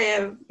whenever I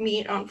have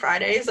meat on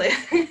Fridays,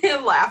 I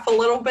laugh a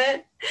little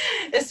bit,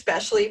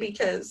 especially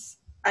because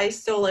I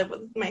still live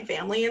with my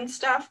family and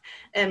stuff.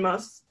 And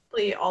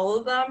mostly all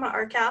of them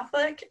are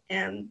Catholic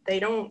and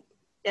they don't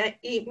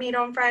eat meat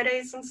on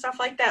Fridays and stuff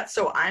like that.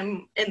 So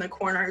I'm in the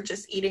corner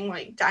just eating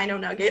like dino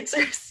nuggets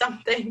or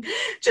something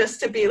just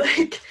to be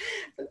like,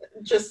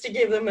 just to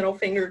give the middle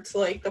finger to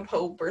like the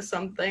Pope or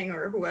something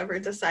or whoever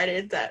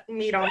decided that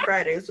meat on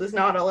Fridays was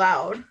not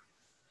allowed.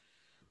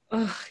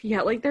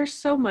 Yeah, like there's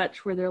so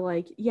much where they're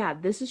like, yeah,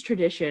 this is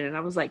tradition. And I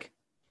was like,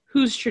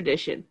 whose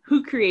tradition?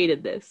 Who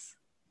created this?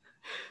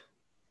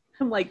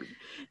 I'm like,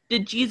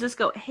 did Jesus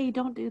go, hey,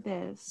 don't do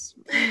this?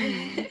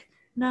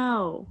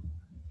 No.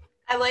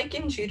 I like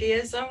in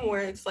Judaism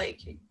where it's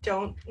like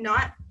don't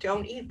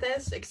eat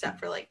this except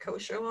for like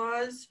kosher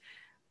laws,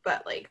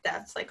 but like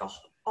that's like a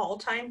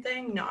all-time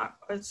thing, not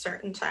a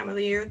certain time of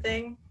the year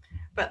thing.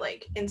 But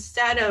like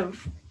instead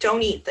of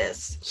don't eat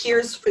this,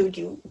 here's food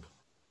you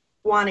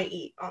want to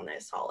eat on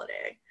this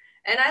holiday.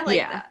 And I like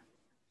that.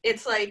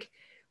 It's like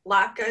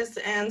latkes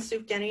and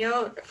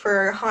sufganiyot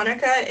for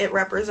Hanukkah. It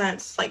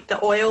represents like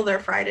the oil they're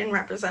fried in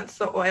represents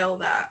the oil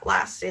that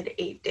lasted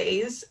 8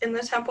 days in the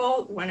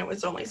temple when it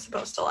was only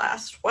supposed to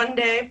last 1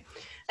 day.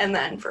 And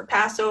then for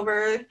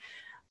Passover,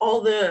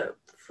 all the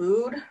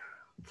food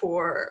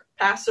for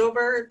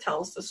Passover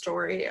tells the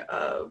story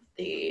of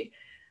the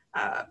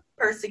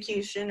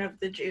persecution of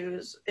the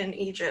Jews in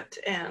Egypt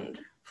and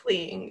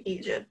fleeing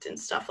Egypt and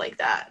stuff like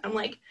that. I'm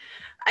like,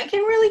 I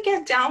can really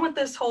get down with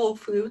this whole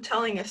food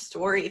telling a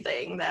story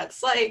thing.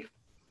 That's like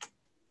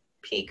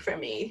peak for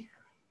me.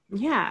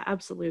 Yeah,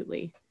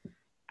 absolutely.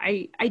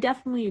 I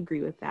definitely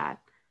agree with that.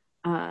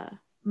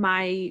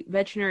 My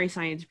veterinary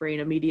science brain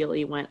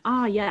immediately went,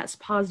 yes,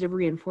 positive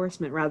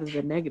reinforcement rather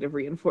than negative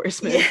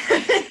reinforcement.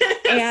 Yes.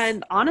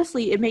 And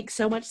honestly, it makes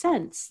so much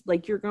sense.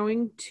 Like you're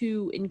going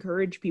to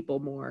encourage people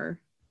more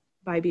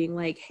by being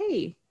like,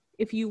 hey,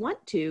 if you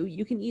want to,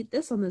 you can eat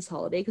this on this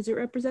holiday because it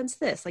represents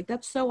this. Like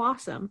that's so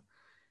awesome.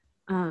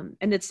 And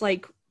it's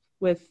like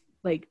with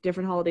like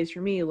different holidays for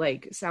me,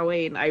 like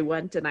Samhain, I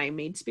went and I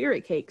made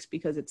spirit cakes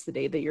because it's the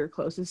day that you're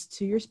closest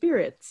to your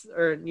spirits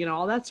or,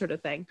 all that sort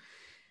of thing.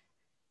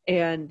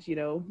 And,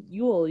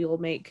 you'll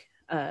make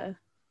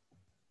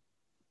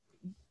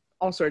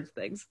all sorts of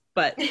things.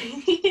 But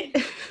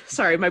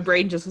sorry, my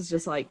brain just was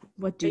just like,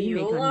 what do you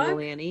make on Yule,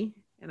 Annie?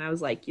 And I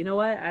was like, you know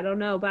what? I don't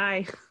know.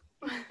 Bye.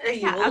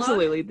 Yeah,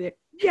 absolutely.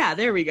 Yeah,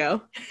 there we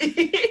go.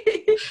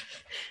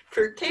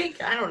 For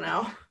cake, I don't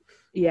know.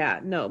 Yeah,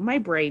 no, my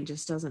brain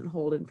just doesn't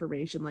hold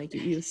information like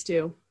it used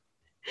to.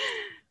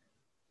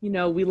 We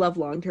love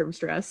long-term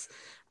stress.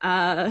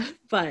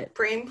 But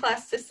brain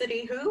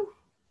plasticity, who?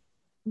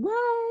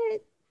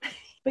 What?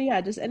 But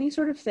yeah, just any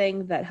sort of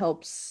thing that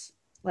helps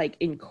like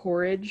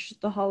encourage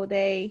the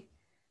holiday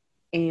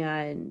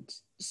and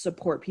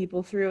support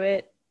people through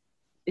it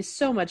is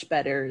so much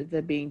better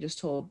than being just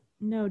told,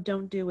 no,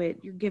 don't do it.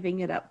 You're giving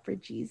it up for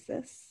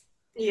Jesus.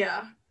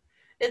 Yeah.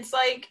 It's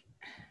like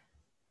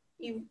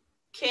you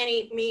can't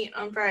eat meat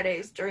on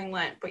Fridays during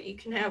Lent, but you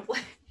can have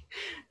like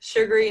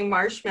sugary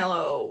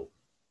marshmallow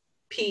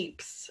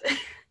peeps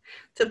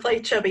to play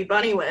Chubby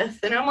Bunny with.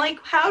 And I'm like,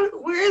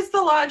 where is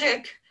the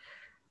logic?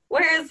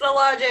 Where is the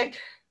logic?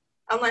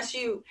 Unless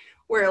you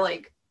were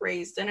like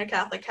raised in a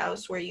Catholic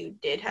house where you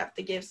did have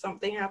to give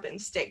something up and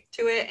stick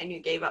to it and you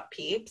gave up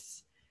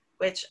peeps,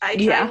 which I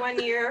tried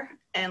one year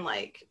and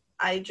like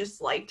I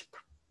just liked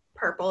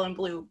purple and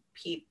blue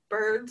peep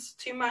birds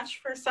too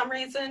much for some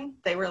reason.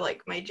 They were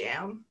like my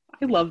jam.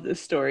 I love this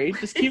story.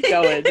 Just keep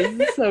going.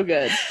 This is so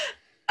good.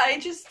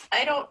 I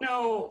don't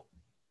know.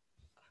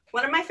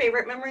 One of my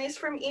favorite memories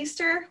from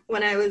Easter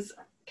when I was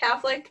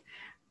Catholic,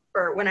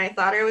 or when I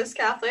thought I was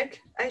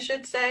Catholic, I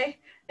should say.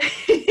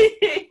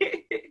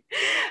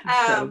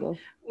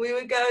 We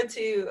would go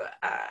to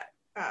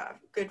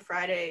Good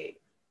Friday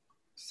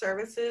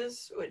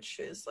services, which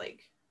is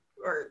like,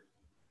 or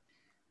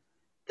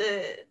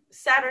the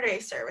Saturday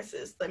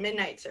services, the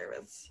midnight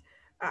service.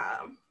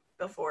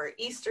 before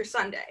Easter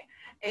Sunday.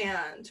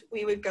 And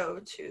we would go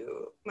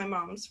to my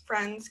mom's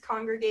friend's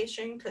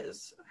congregation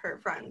because her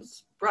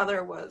friend's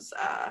brother was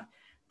a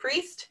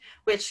priest,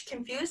 which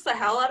confused the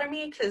hell out of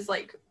me because,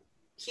 like,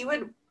 he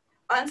would,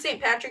 on St.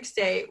 Patrick's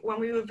Day, when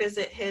we would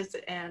visit his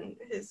and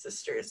his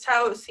sister's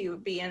house, he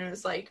would be in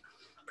his, like,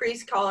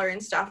 priest collar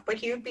and stuff, but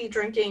he would be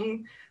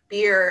drinking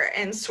beer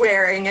and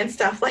swearing and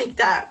stuff like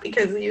that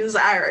because he was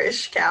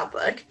Irish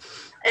Catholic.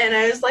 And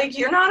I was like,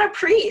 you're not a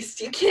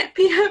priest. You can't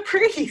be a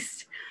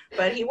priest.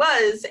 But he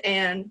was,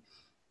 and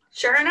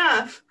sure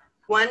enough,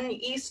 one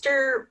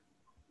Easter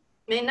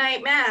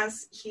midnight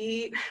mass,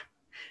 he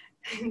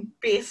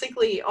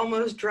basically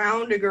almost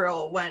drowned a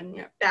girl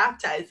when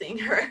baptizing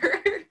her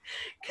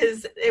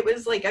because it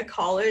was like a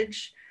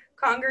college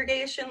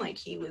congregation. Like,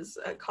 he was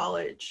a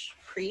college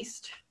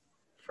priest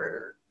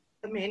for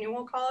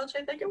Emmanuel College,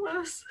 I think it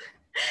was.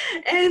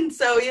 And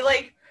so he,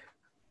 like,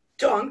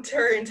 dunked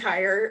her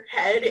entire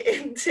head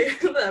into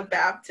the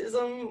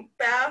baptism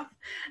bath.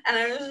 And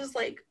I was just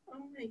like,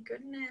 oh my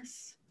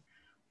goodness.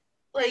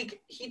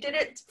 Like, he did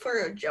it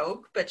for a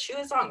joke, but she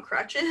was on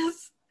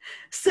crutches.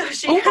 So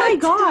she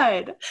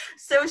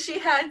So she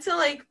had to,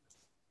 like,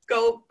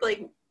 go,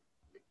 like,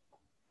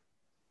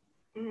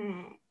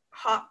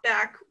 hop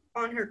back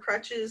on her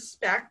crutches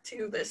back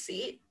to the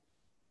seat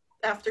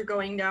after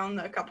going down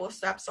the couple of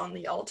steps on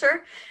the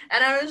altar.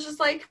 And I was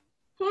just like,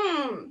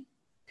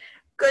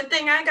 good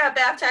thing I got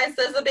baptized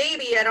as a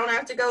baby. I don't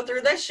have to go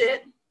through this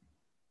shit.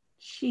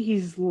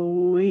 Jeez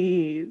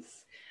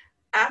Louise.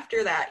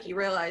 After that, he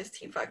realized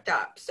he fucked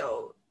up.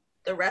 So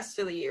the rest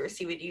of the years,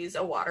 he would use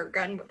a water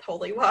gun with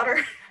holy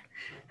water.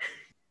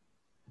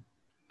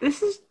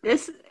 This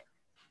is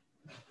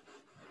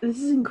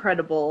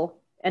incredible.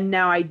 And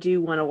now I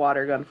do want a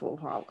water gun full of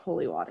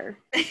holy water.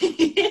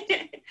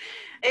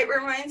 It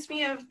reminds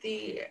me of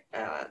the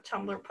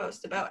Tumblr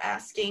post about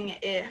asking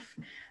if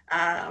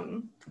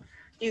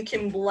you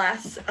can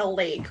bless a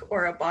lake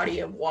or a body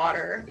of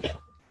water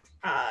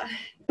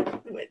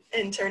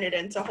and turn it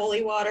into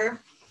holy water.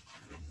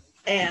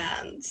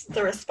 And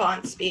the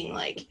response being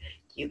like,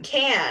 you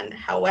can,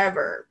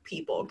 however,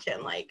 people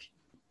can, like,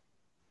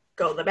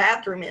 go to the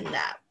bathroom in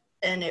that,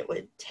 and it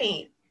would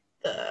taint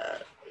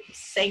the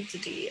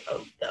sanctity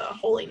of the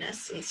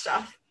holiness and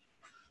stuff.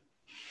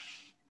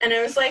 And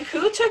I was like,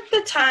 who took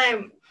the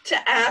time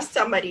to ask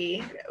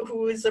somebody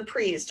who was a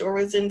priest or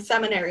was in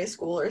seminary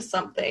school or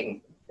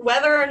something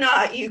whether or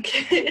not you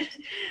could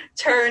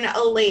turn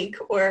a lake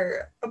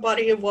or a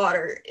body of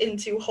water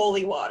into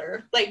holy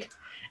water? Like,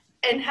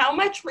 and how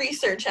much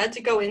research had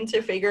to go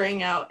into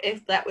figuring out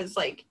if that was,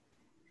 like,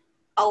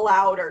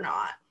 allowed or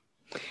not?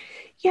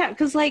 Yeah,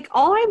 because, like,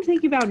 all I'm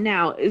thinking about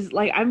now is,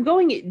 like, I'm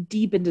going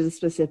deep into the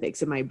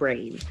specifics in my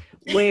brain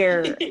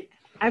where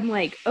I'm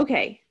like,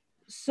 okay,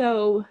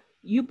 so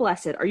you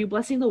bless it. Are you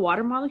blessing the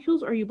water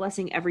molecules, or are you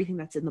blessing everything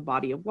that's in the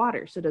body of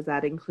water? So does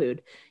that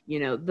include, you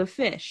know, the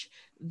fish,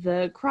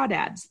 the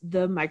crawdads,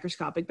 the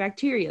microscopic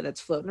bacteria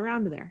that's floating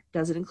around in there?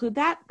 Does it include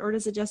that, or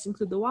does it just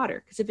include the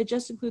water? Because if it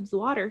just includes the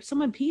water,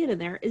 someone peeing in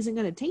there isn't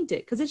going to taint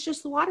it because it's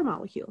just the water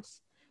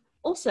molecules.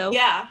 Also, when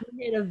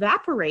it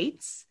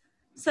evaporates,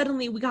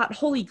 suddenly we got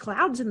holy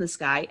clouds in the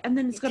sky, and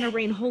then it's going to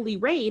rain holy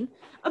rain.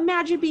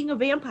 Imagine being a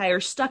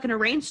vampire stuck in a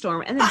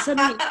rainstorm, and then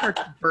suddenly it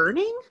starts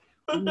burning?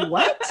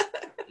 What?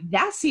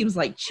 That seems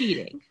like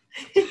cheating.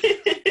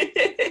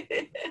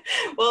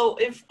 Well,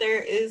 if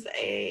there is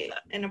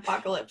an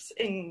apocalypse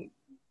and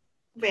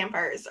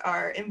vampires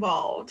are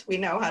involved, we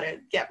know how to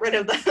get rid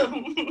of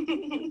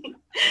them.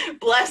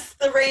 Bless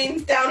the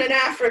rains down in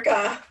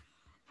Africa.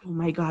 Oh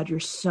my God, you're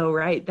so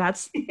right.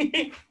 That's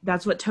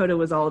what Toto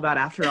was all about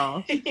after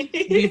all.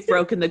 We've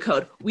broken the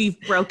code. We've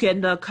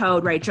broken the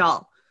code,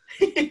 Rachel.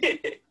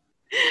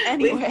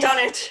 Anyway. We've done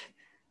it.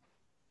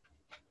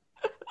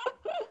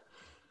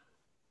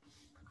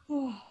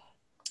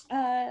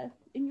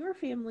 In your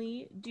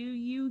family, do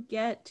you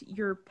get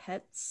your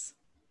pets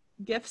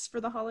gifts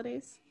for the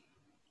holidays?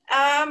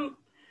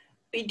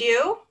 We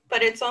do,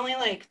 but it's only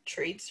like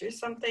treats or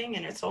something,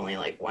 and it's only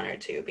like one or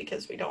two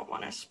because we don't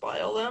want to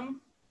spoil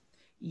them.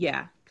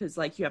 Yeah, because,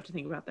 like, you have to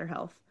think about their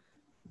health.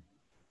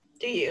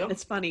 Do you?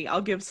 It's funny.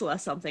 I'll give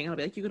Celeste something, and I'll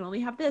be like, you can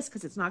only have this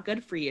because it's not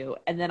good for you.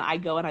 And then I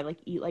go and I, like,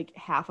 eat, like,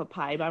 half a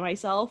pie by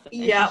myself. And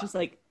she's just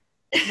like,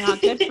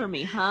 not good for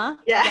me, huh?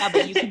 Yeah,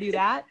 but you can do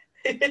that?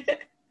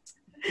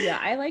 Yeah,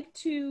 I like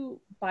to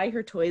buy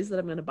her toys that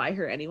I'm going to buy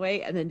her anyway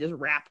and then just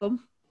wrap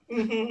them.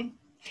 Mm-hmm.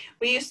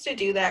 We used to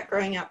do that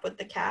growing up with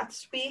the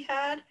cats we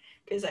had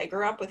because I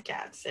grew up with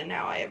cats and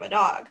now I have a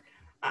dog.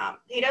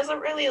 He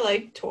doesn't really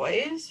like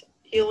toys.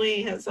 He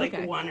only has like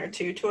one or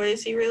two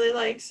toys he really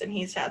likes, and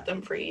he's had them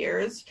for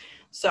years.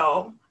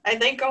 So I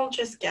think I'll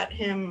just get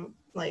him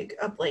like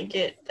a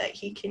blanket that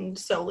he can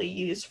solely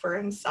use for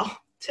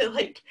himself to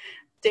like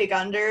dig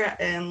under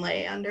and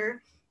lay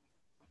under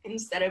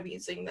instead of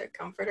using the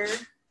comforter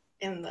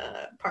in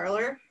the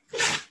parlor.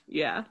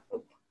 Yeah.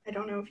 I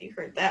don't know if you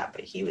heard that,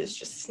 but he was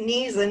just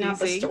sneezing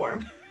up a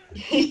storm.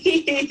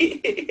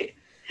 I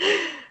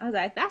was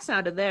like, that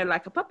sounded there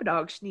like a puppy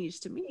dog sneeze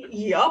to me.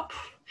 Yup.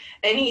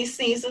 And he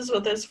sneezes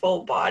with his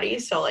full body,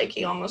 so like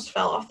he almost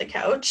fell off the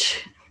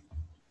couch.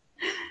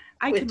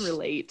 I can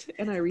relate,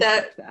 and I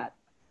respect that.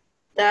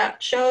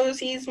 That shows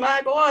he's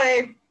my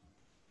boy.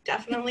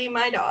 Definitely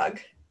my dog.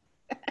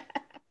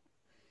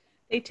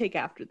 They take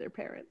after their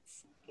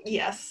parents.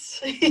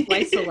 Yes.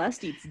 Why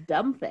Celeste eats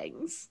dumb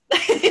things.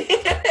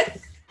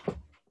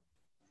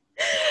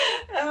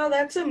 Oh,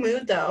 that's a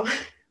mood, though.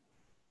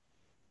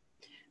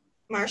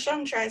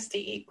 Marshawn tries to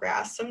eat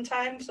grass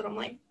sometimes, and I'm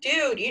like,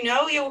 dude,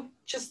 you'll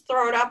just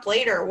throw it up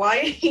later. Why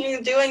are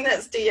you doing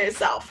this to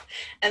yourself?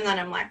 And then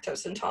I'm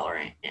lactose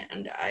intolerant,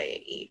 and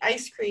I eat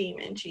ice cream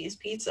and cheese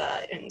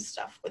pizza and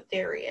stuff with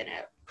dairy in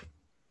it.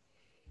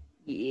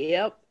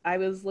 Yep. I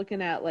was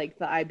looking at like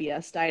the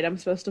IBS diet I'm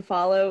supposed to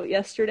follow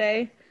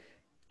yesterday,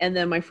 and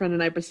then my friend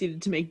and I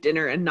proceeded to make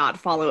dinner and not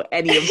follow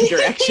any of the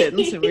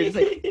directions. And we were just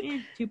like,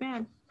 too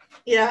bad.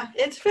 Yeah,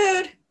 it's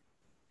food.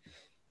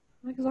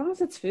 Like, as long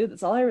as it's food,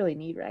 that's all I really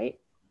need, right?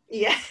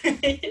 Yeah.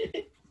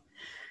 I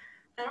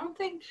don't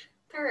think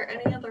there are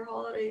any other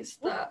holidays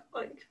that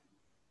like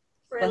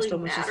really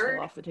matter. Just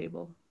fell off the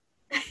table.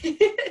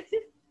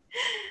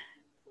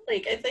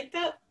 Like, I think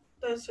that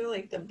those are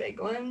like the big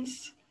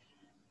ones,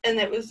 and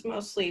it was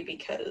mostly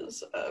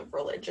because of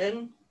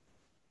religion.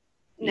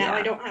 Now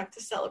I don't have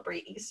to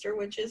celebrate Easter,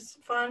 which is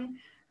fun,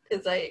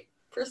 because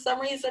for some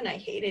reason I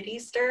hated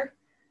Easter.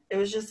 It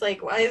was just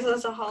like, why is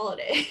this a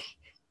holiday?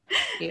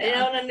 Yeah. I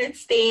don't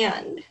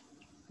understand.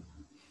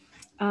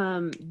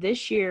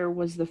 This year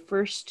was the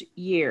first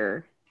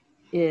year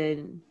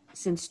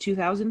since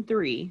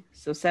 2003,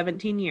 so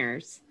 17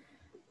 years,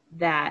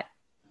 that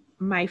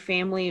my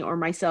family or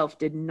myself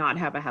did not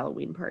have a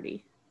Halloween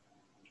party.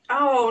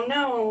 Oh,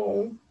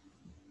 no.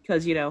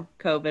 Because,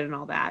 COVID and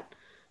all that.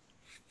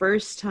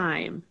 First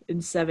time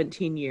in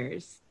 17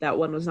 years that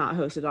one was not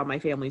hosted on my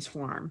family's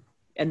farm,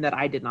 and that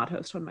I did not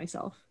host one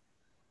myself.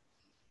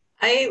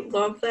 I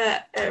love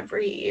that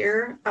every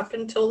year, up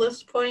until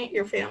this point,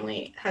 your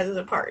family has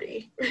a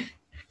party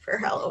for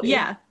Halloween.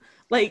 Yeah.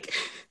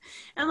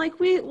 And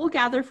we'll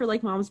gather for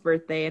like mom's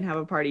birthday and have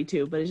a party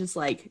too. But it's just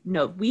like,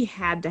 no, we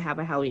had to have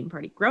a Halloween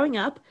party. Growing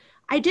up,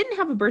 I didn't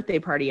have a birthday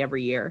party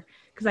every year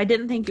because I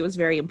didn't think it was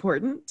very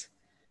important.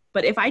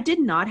 But if I did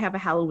not have a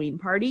Halloween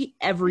party,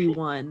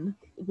 everyone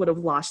would have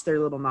lost their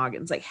little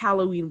noggins. Like,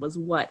 Halloween was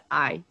what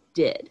I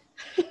did.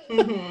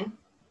 Mm-hmm.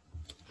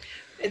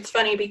 It's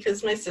funny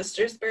because my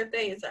sister's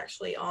birthday is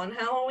actually on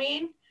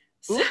Halloween.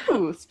 So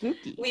ooh,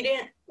 spooky. We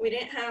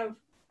didn't have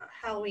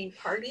Halloween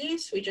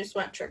parties. We just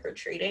went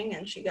trick-or-treating,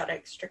 and she got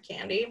extra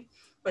candy,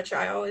 which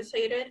I always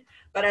hated.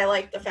 But I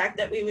liked the fact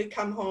that we would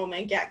come home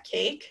and get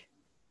cake.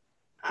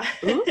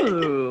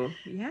 Ooh,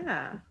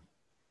 yeah.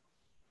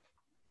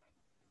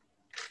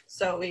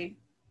 So we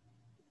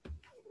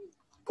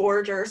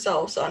gorge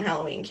ourselves on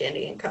Halloween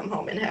candy and come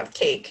home and have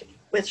cake,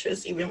 which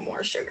was even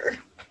more sugar.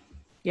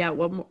 Yeah,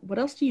 what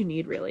else do you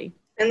need, really?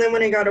 And then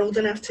when I got old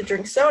enough to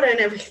drink soda and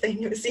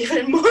everything, it was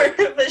even more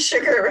of a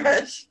sugar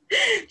rush.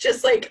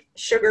 Just like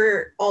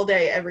sugar all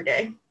day, every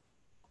day.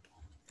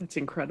 That's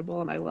incredible,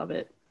 and I love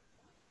it.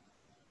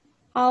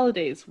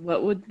 Holidays,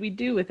 what would we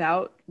do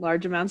without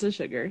large amounts of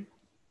sugar?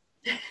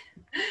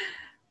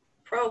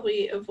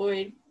 Probably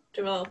avoid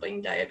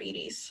developing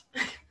diabetes.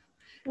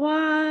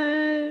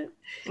 What?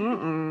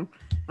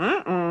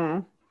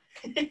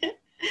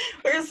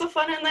 Where's the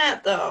fun in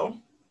that, though?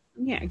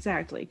 Yeah,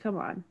 exactly. Come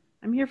on.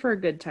 I'm here for a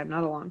good time,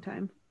 not a long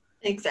time.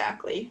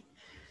 Exactly.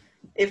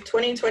 If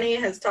 2020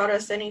 has taught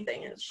us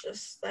anything, it's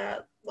just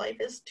that life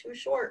is too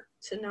short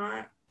to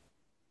not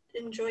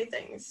enjoy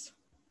things.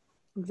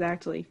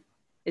 Exactly.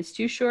 It's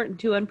too short and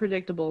too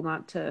unpredictable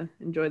not to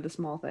enjoy the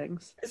small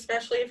things.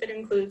 Especially if it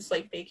includes,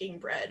 like, baking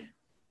bread.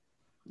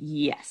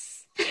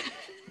 Yes.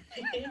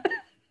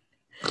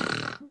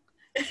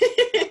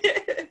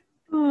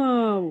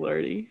 Oh,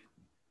 Lordy.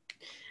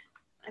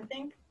 I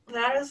think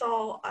that is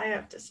all I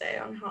have to say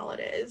on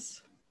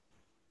holidays.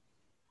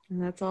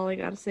 And that's all I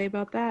got to say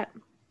about that.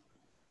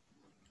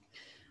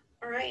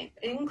 All right.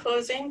 In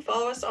closing,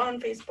 follow us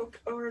on Facebook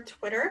or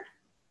Twitter.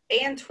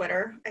 And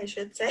Twitter, I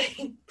should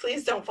say.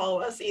 Please don't follow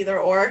us either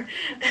or.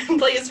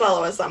 Please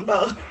follow us on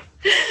both.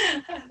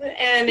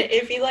 And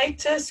if you like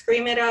to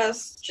scream at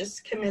us,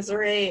 just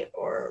commiserate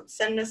or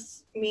send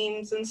us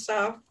memes and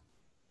stuff,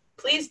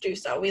 please do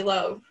so. We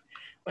love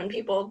when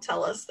people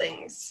tell us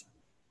things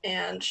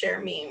and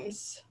share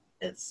memes.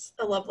 It's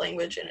a love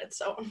language in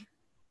its own.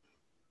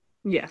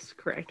 Yes,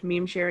 correct.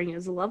 Meme sharing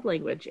is a love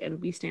language,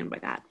 and we stand by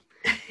that.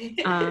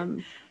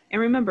 And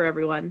remember,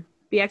 everyone,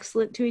 be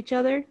excellent to each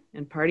other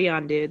and party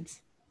on,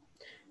 dudes.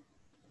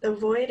 The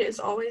void is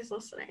always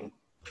listening.